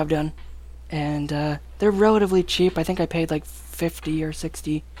 Gets the job done. And they're relatively cheap. I think I paid like $50 or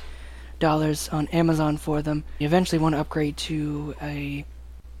 $60 on Amazon for them. You eventually want to upgrade to a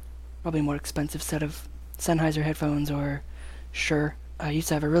probably more expensive set of Sennheiser headphones or Shure. I used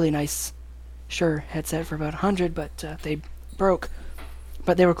to have a really nice Shure headset for about $100, but they broke.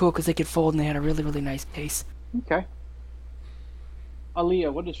 But they were cool because they could fold and they had a really, really nice case. Okay.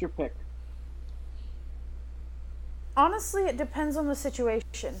 Aaliyah, what is your pick? Honestly, it depends on the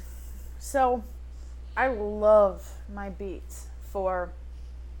situation. So, I love my Beats for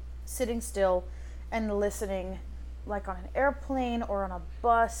sitting still and listening, like on an airplane or on a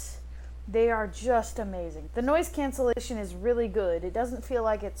bus. They are just amazing. The noise cancellation is really good. It doesn't feel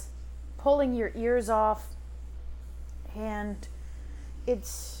like it's pulling your ears off, and it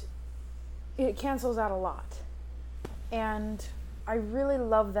cancels out a lot. And I really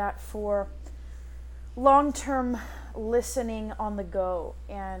love that for long-term listening on the go.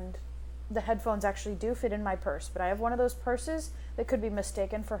 And the headphones actually do fit in my purse, but I have one of those purses that could be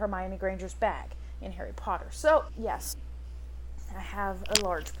mistaken for Hermione Granger's bag in Harry Potter. So yes, I have a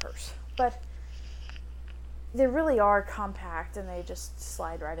large purse, but they really are compact and they just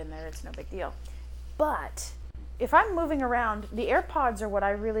slide right in there. It's no big deal. But if I'm moving around, the AirPods are what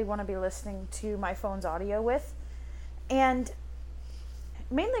I really want to be listening to my phone's audio with, and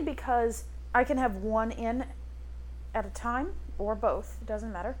mainly because I can have one in at a time, or both, it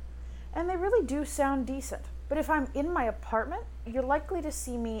doesn't matter, and they really do sound decent. But if I'm in my apartment, you're likely to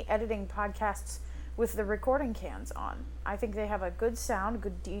see me editing podcasts with the recording cans on. I think they have a good sound,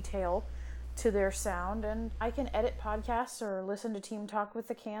 good detail to their sound, and I can edit podcasts or listen to Team Talk with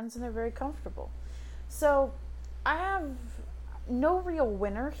the cans, and they're very comfortable. So I have no real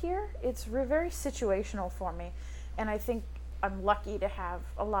winner here. It's very situational for me, and I think I'm lucky to have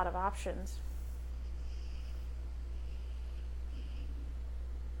a lot of options.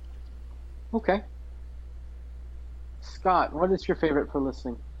 Okay. Scott, what is your favorite for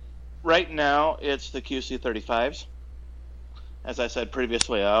listening? Right now, it's the QC35s. As I said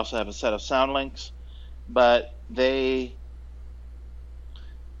previously, I also have a set of SoundLinks, but they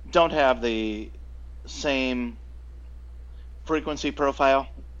don't have the same frequency profile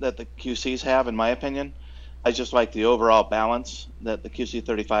that the QCs have, in my opinion. I just like the overall balance that the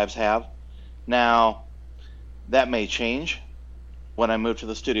QC35s have. Now, that may change when I move to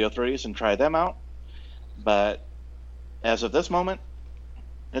the Studio 3s and try them out, but as of this moment,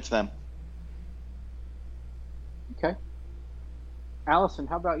 it's them. Okay. Allison,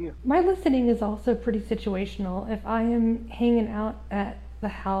 how about you? My listening is also pretty situational. If I am hanging out at the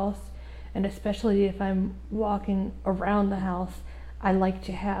house, and especially if I'm walking around the house, I like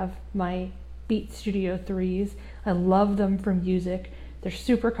to have my Beats Studio 3s. I love them for music. They're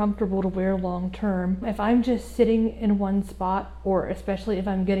super comfortable to wear long term. If I'm just sitting in one spot, or especially if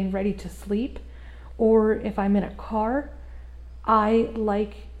I'm getting ready to sleep, or if I'm in a car, I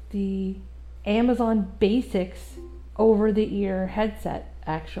like the Amazon Basics over-the-ear headset,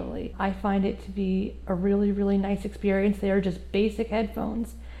 actually. I find it to be a really, really nice experience. They are just basic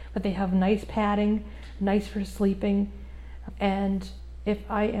headphones, but they have nice padding, nice for sleeping. And if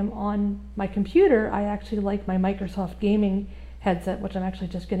I am on my computer, I actually like my Microsoft gaming headset, which I'm actually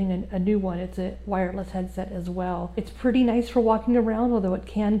just getting a new one. It's a wireless headset as well. It's pretty nice for walking around, although it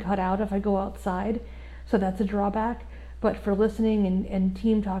can cut out if I go outside, so that's a drawback. But for listening and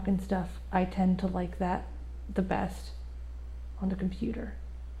team talk and stuff, I tend to like that the best on the computer.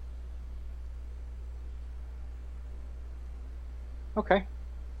 Okay.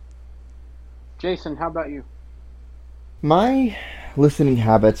 Jason, how about you? My listening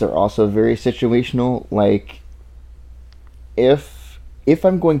habits are also very situational. Like, if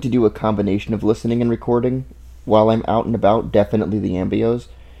I'm going to do a combination of listening and recording while I'm out and about, definitely the Ambios,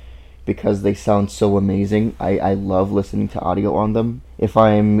 because they sound so amazing. I love listening to audio on them. If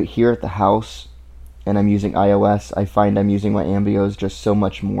I'm here at the house and I'm using iOS, I find I'm using my Ambios just so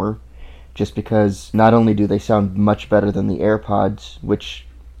much more, just because not only do they sound much better than the AirPods, which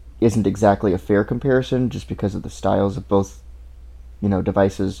isn't exactly a fair comparison just because of the styles of both,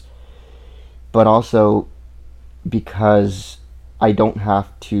 devices, but also because I don't have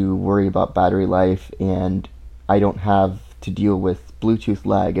to worry about battery life, and I don't have to deal with Bluetooth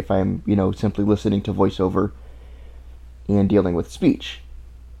lag if I'm, simply listening to voiceover and dealing with speech.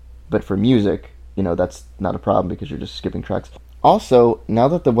 But for music, that's not a problem because you're just skipping tracks. Also, now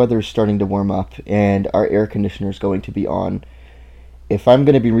that the weather is starting to warm up and our air conditioner is going to be on, if I'm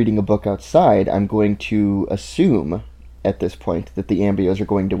going to be reading a book outside, I'm going to assume at this point that the ambios are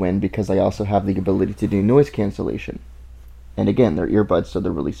going to win because I also have the ability to do noise cancellation. And again, they're earbuds, so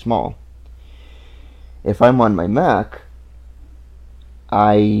they're really small. If I'm on my Mac,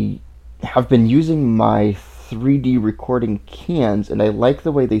 I have been using my 3D recording cans, and I like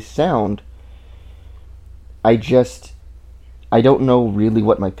the way they sound. I don't know really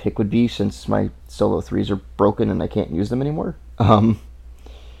what my pick would be since my Solo 3s are broken and I can't use them anymore.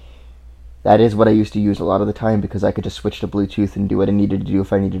 That is what I used to use a lot of the time because I could just switch to Bluetooth and do what I needed to do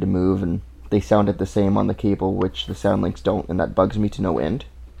if I needed to move, and they sounded the same on the cable, which the SoundLinks don't, and that bugs me to no end.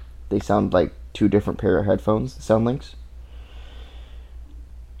 They sound like two different pair of headphones, the SoundLinks.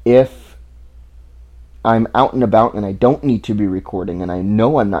 If I'm out and about and I don't need to be recording, and I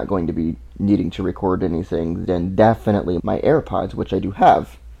know I'm not going to be needing to record anything, then definitely my AirPods, which I do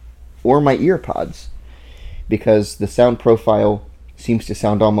have, or my EarPods, because the sound profile seems to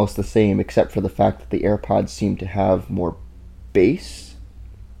sound almost the same, except for the fact that the AirPods seem to have more bass.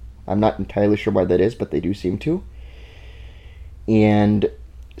 I'm not entirely sure why that is, but they do seem to. And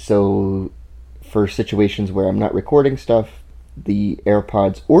so for situations where I'm not recording stuff, the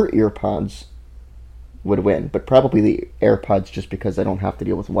AirPods or EarPods would win, but probably the AirPods just because I don't have to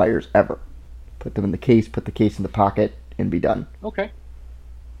deal with wires ever. Put them in the case, put the case in the pocket, and be done. Okay.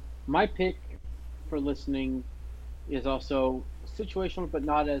 My pick for listening is also situational, but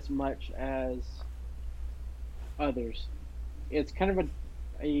not as much as others. It's kind of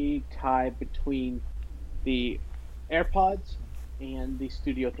a tie between the AirPods and the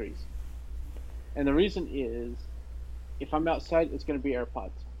Studio 3s. And the reason is, if I'm outside, it's going to be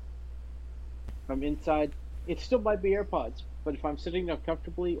AirPods. If I'm inside, it still might be AirPods. But if I'm sitting down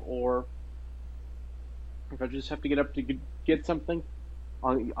comfortably, or if I just have to get up to get something,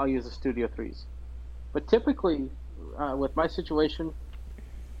 I'll use the Studio 3s. But typically, with my situation,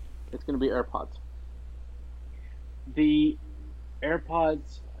 it's going to be AirPods. The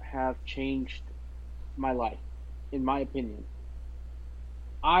AirPods have changed my life, in my opinion.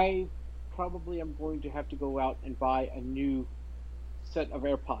 I probably am going to have to go out and buy a new set of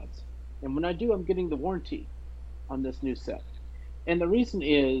AirPods. And when I do, I'm getting the warranty on this new set. And the reason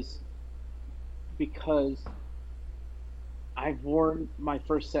is because I've worn my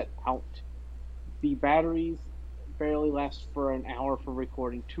first set out. The batteries barely last for an hour for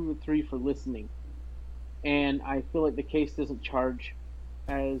recording, 2 or 3 for listening. And I feel like the case doesn't charge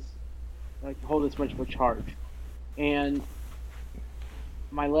hold as much of a charge. And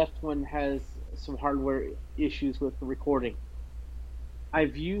my left one has some hardware issues with the recording.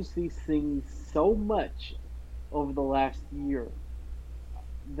 I've used these things so much over the last year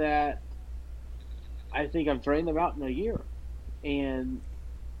that I think I've drained them out in a year. And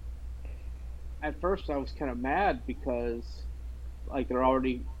at first I was kind of mad because they're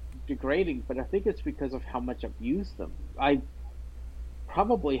already degrading, but I think it's because of how much I've used them. I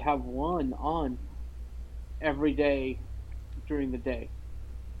probably have one on every day during the day.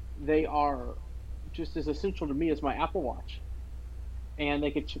 They are just as essential to me as my Apple Watch. And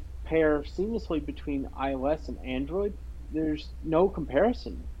they could pair seamlessly between iOS and Android. There's no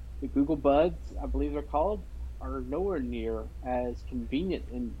comparison. The Google Buds, I believe they're called, are nowhere near as convenient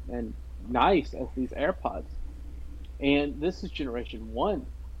and nice as these AirPods. And this is generation 1.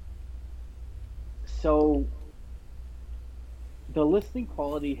 So the listening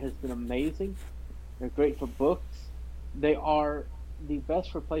quality has been amazing. They're great for books. They are the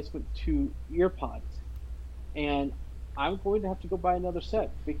best replacement to EarPods. And I'm going to have to go buy another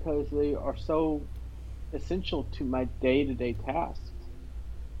set because they are so essential to my day-to-day tasks.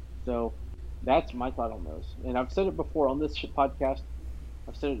 So that's my thought on those. And I've said it before on this podcast.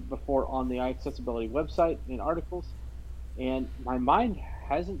 I've said it before on the iAccessibility website in articles. And my mind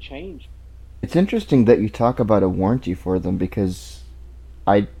hasn't changed. It's interesting that you talk about a warranty for them because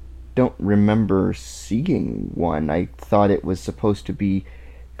I don't remember seeing one. I thought it was supposed to be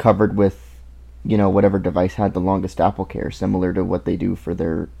covered with, whatever device had the longest Apple Care, similar to what they do for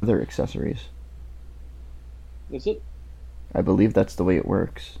their accessories. Is it? I believe that's the way it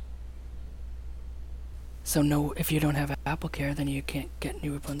works. So no, if you don't have Apple Care, then you can't get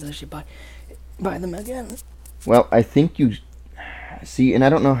new ones unless you buy them again. Well, I think you see, and I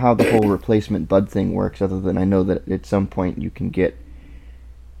don't know how the whole replacement bud thing works, other than I know that at some point you can get,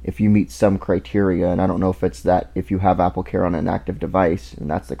 if you meet some criteria, and I don't know if it's that if you have Apple Care on an active device, and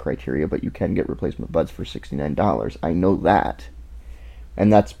that's the criteria, but you can get replacement buds for $69. I know that.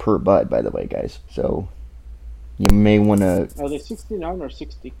 And that's per bud, by the way, guys. So you may want to... Are they $69 or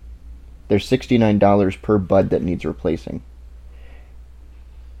 $60? They're $69 per bud that needs replacing.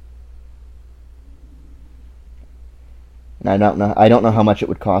 And I don't know how much it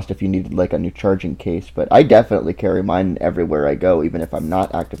would cost if you needed like a new charging case, but I definitely carry mine everywhere I go, even if I'm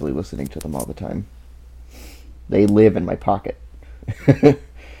not actively listening to them all the time. They live in my pocket.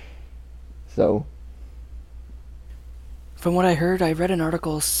 So, From what I heard, I read an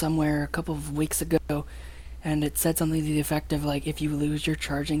article somewhere a couple of weeks ago, and it said something to the effect of, like, if you lose your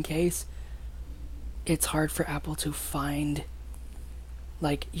charging case, it's hard for Apple to find,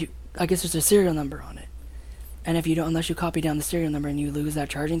 like, I guess there's a serial number on it. And if you don't, unless you copy down the serial number and you lose that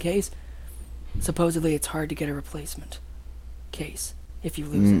charging case, supposedly it's hard to get a replacement case if you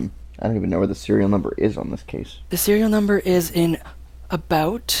lose it. I don't even know where the serial number is on this case. The serial number is in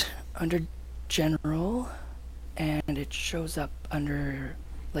About, under General, and it shows up under,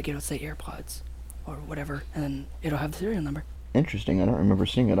 like, it'll say AirPods or whatever, and then it'll have the serial number. Interesting. I don't remember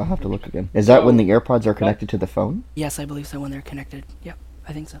seeing it. I'll have to look again. Is that when the AirPods are connected to the phone? Yes, I believe so, when they're connected. Yep,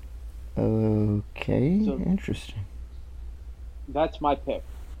 I think so. Okay, So- interesting. That's my pick.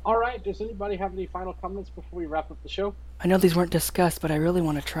 All right. Does anybody have any final comments before we wrap up the show? I know these weren't discussed, but I really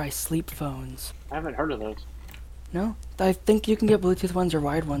want to try sleep phones. I haven't heard of those. No? I think you can get Bluetooth ones or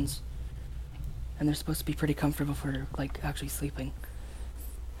wired ones. And they're supposed to be pretty comfortable for, like, actually sleeping.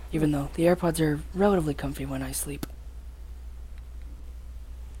 Even though the AirPods are relatively comfy when I sleep.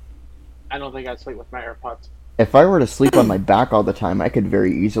 I don't think I'd sleep with my AirPods. If I were to sleep on my back all the time, I could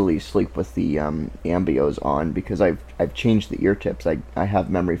very easily sleep with the Ambios on because I've changed the ear tips. I have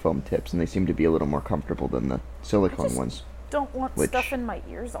memory foam tips, and they seem to be a little more comfortable than the silicone ones. Don't want Which- stuff in my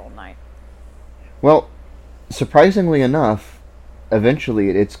ears all night. Well, surprisingly enough, eventually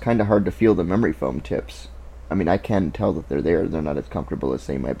it's kind of hard to feel the memory foam tips. I mean, I can tell that they're there. They're not as comfortable as,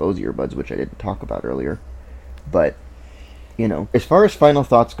 say, my Bose earbuds, which I didn't talk about earlier. But, you know, as far as final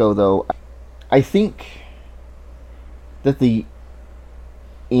thoughts go, though, I think that the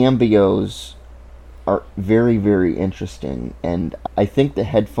Ambios are very, very interesting, and I think the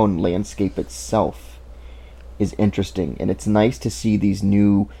headphone landscape itself is interesting, and it's nice to see these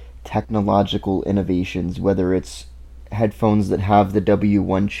new technological innovations, whether it's headphones that have the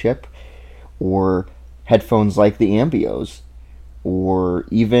W1 chip, or headphones like the Ambios, or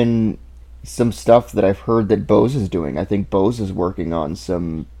even some stuff that I've heard that Bose is doing. I think Bose is working on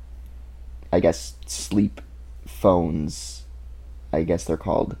some, I guess, sleep phones, I guess they're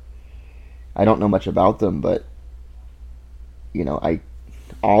called. I don't know much about them, but, you know,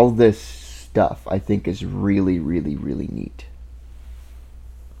 all this stuff I think is really, really, really neat.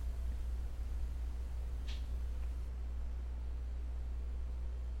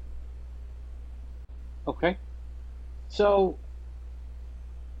 Okay. So,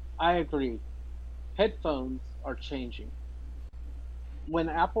 I agree. Headphones are changing. When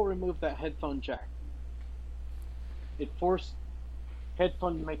Apple removed that headphone jack, it forced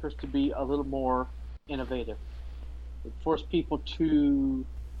headphone makers to be a little more innovative. It forced people to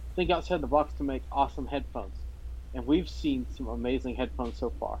think outside the box to make awesome headphones. And we've seen some amazing headphones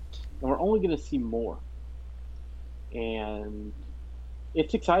so far. And we're only going to see more. And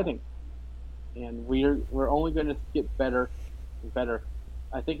it's exciting. And we're only going to get better and better.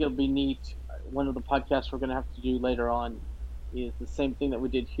 I think it'll be neat. One of the podcasts we're going to have to do later on is the same thing that we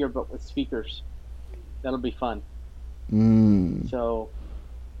did here, but with speakers. That'll be fun. So,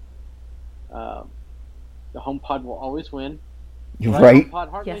 the HomePod will always win. Right? HomePod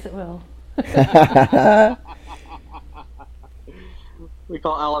Hardly? Yes, it will. We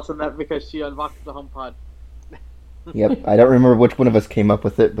call Allison that because she unboxed the HomePod. Yep, I don't remember which one of us came up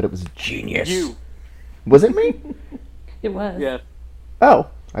with it, but it was genius. You. Was it me? It was. Yeah. Oh,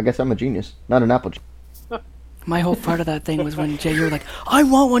 I guess I'm a genius, not an Apple. My whole part of that thing was when, Jay, you were like, I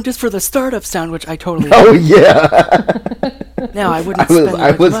want one just for the startup sound, which I totally Oh yeah. Now, I wouldn't spend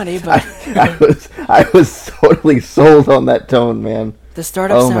that much money, but I was totally sold on that tone, man. the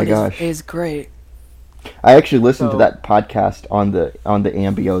startup Oh my sound gosh. is great. I actually listened to So- that podcast on the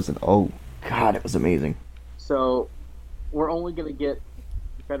Ambios, and oh god, it was amazing. So, we're only going to get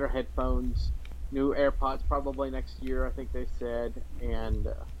better headphones, new AirPods probably next year, I think they said, and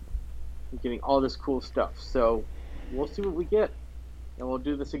getting all this cool stuff. So, we'll see what we get, and we'll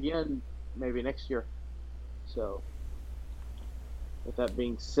do this again maybe next year. So, with that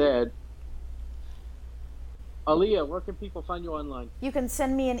being said, Aaliyah, where can people find you online? You can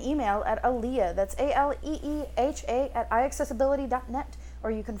send me an email at Aleeha, that's ALEEHA at iAccessibility.net, or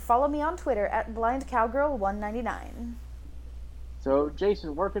you can follow me on Twitter at BlindCowgirl199. So,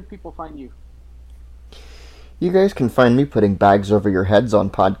 Jason, where can people find you? You guys can find me putting bags over your heads on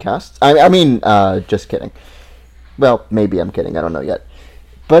podcasts. I mean, just kidding. Well, maybe I'm kidding. I don't know yet.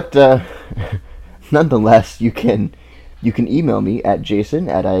 But nonetheless, you can email me at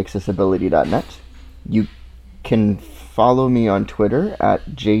jason@iAccessibility.net. You can follow me on Twitter at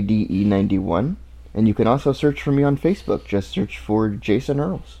JDE91, and you can also search for me on Facebook. Just search for Jason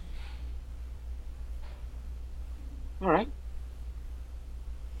Earls. All right.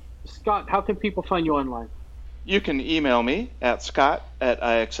 Scott, how can people find you online? You can email me at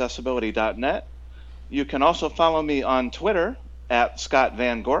scott@iaccessibility.net. You can also follow me on Twitter at Scott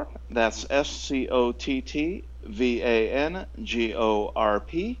Van Gorp. That's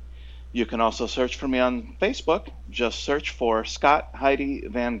SCOTTVANGORP. You can also search for me on Facebook. Just search for Scott Heidi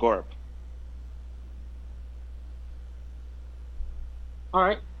Van Gorp. All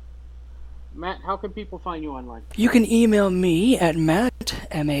right. Matt, how can people find you online? You can email me at Matt,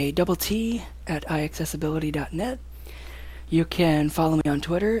 M-A-T-T, at iaccessibility.net. You can follow me on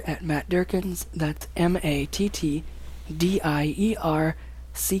Twitter at Matt Durkins. That's MattDierkens.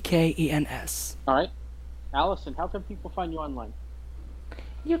 All right. Allison, how can people find you online?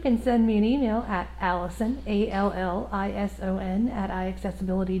 You can send me an email at Allison, ALLISON, at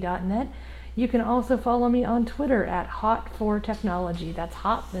iaccessibility.net. You can also follow me on Twitter at Hot4Technology. That's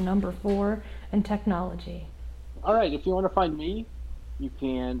hot, the number 4, and technology. All right. If you want to find me, you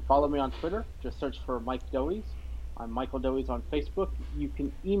can follow me on Twitter. Just search for Mike Doise. I'm Michael Doise on Facebook. You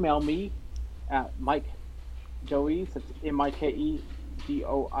can email me at Mike Doise. That's MikeDoise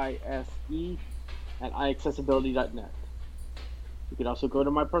at iaccessibility.net. You can also go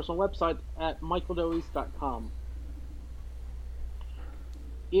to my personal website at michaeldoise.com.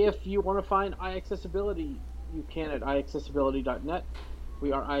 If you want to find iAccessibility, you can at iAccessibility.net.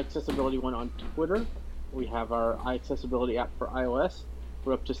 We are iAccessibility1 on Twitter. We have our iAccessibility app for iOS.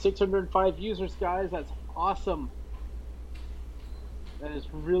 We're up to 605 users, guys. That's awesome. That is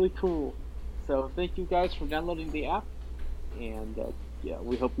really cool. So thank you guys for downloading the app. And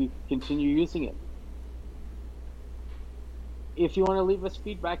we hope you continue using it. If you want to leave us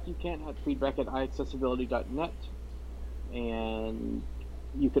feedback, you can at feedback@iAccessibility.net. And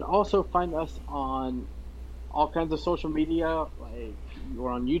you can also find us on all kinds of social media. Like we're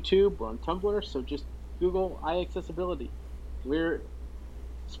on YouTube, we're on Tumblr, so just Google iAccessibility. We're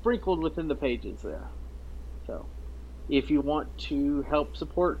sprinkled within the pages there. So if you want to help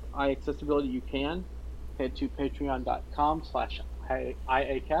support iAccessibility, you can head to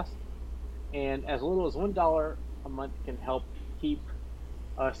patreon.com/iacast. And as little as $1 a month can help keep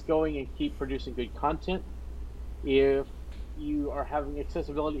us going and keep producing good content. If you are having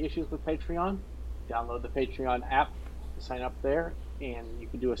accessibility issues with Patreon, download the Patreon app, sign up there, and you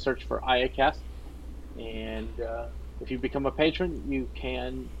can do a search for iAcast. And if you become a patron, you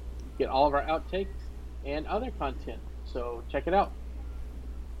can get all of our outtakes and other content. So check it out.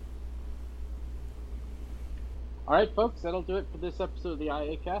 All right, folks, that'll do it for this episode of the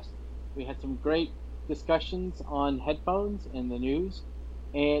iAcast. We had some great discussions on headphones and the news,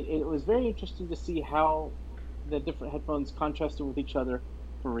 and it was very interesting to see how the different headphones contrasted with each other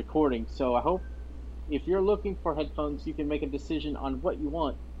for recording. So I hope if you're looking for headphones, you can make a decision on what you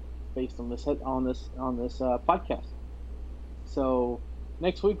want based on this podcast. So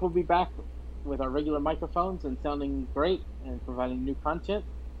next week we'll be back with our regular microphones and sounding great and providing new content.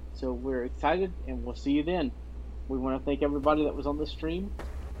 So we're excited, and we'll see you then. We want to thank everybody that was on the stream,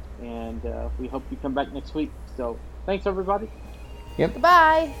 and we hope you come back next week. So thanks, everybody. Yep.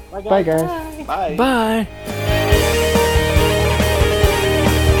 Goodbye. Bye, guys. Bye, guys. Bye. Bye.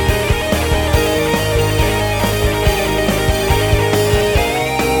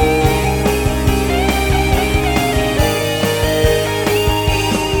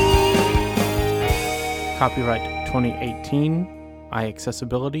 Copyright 2018,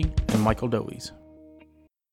 iAccessibility, and Michael Doise.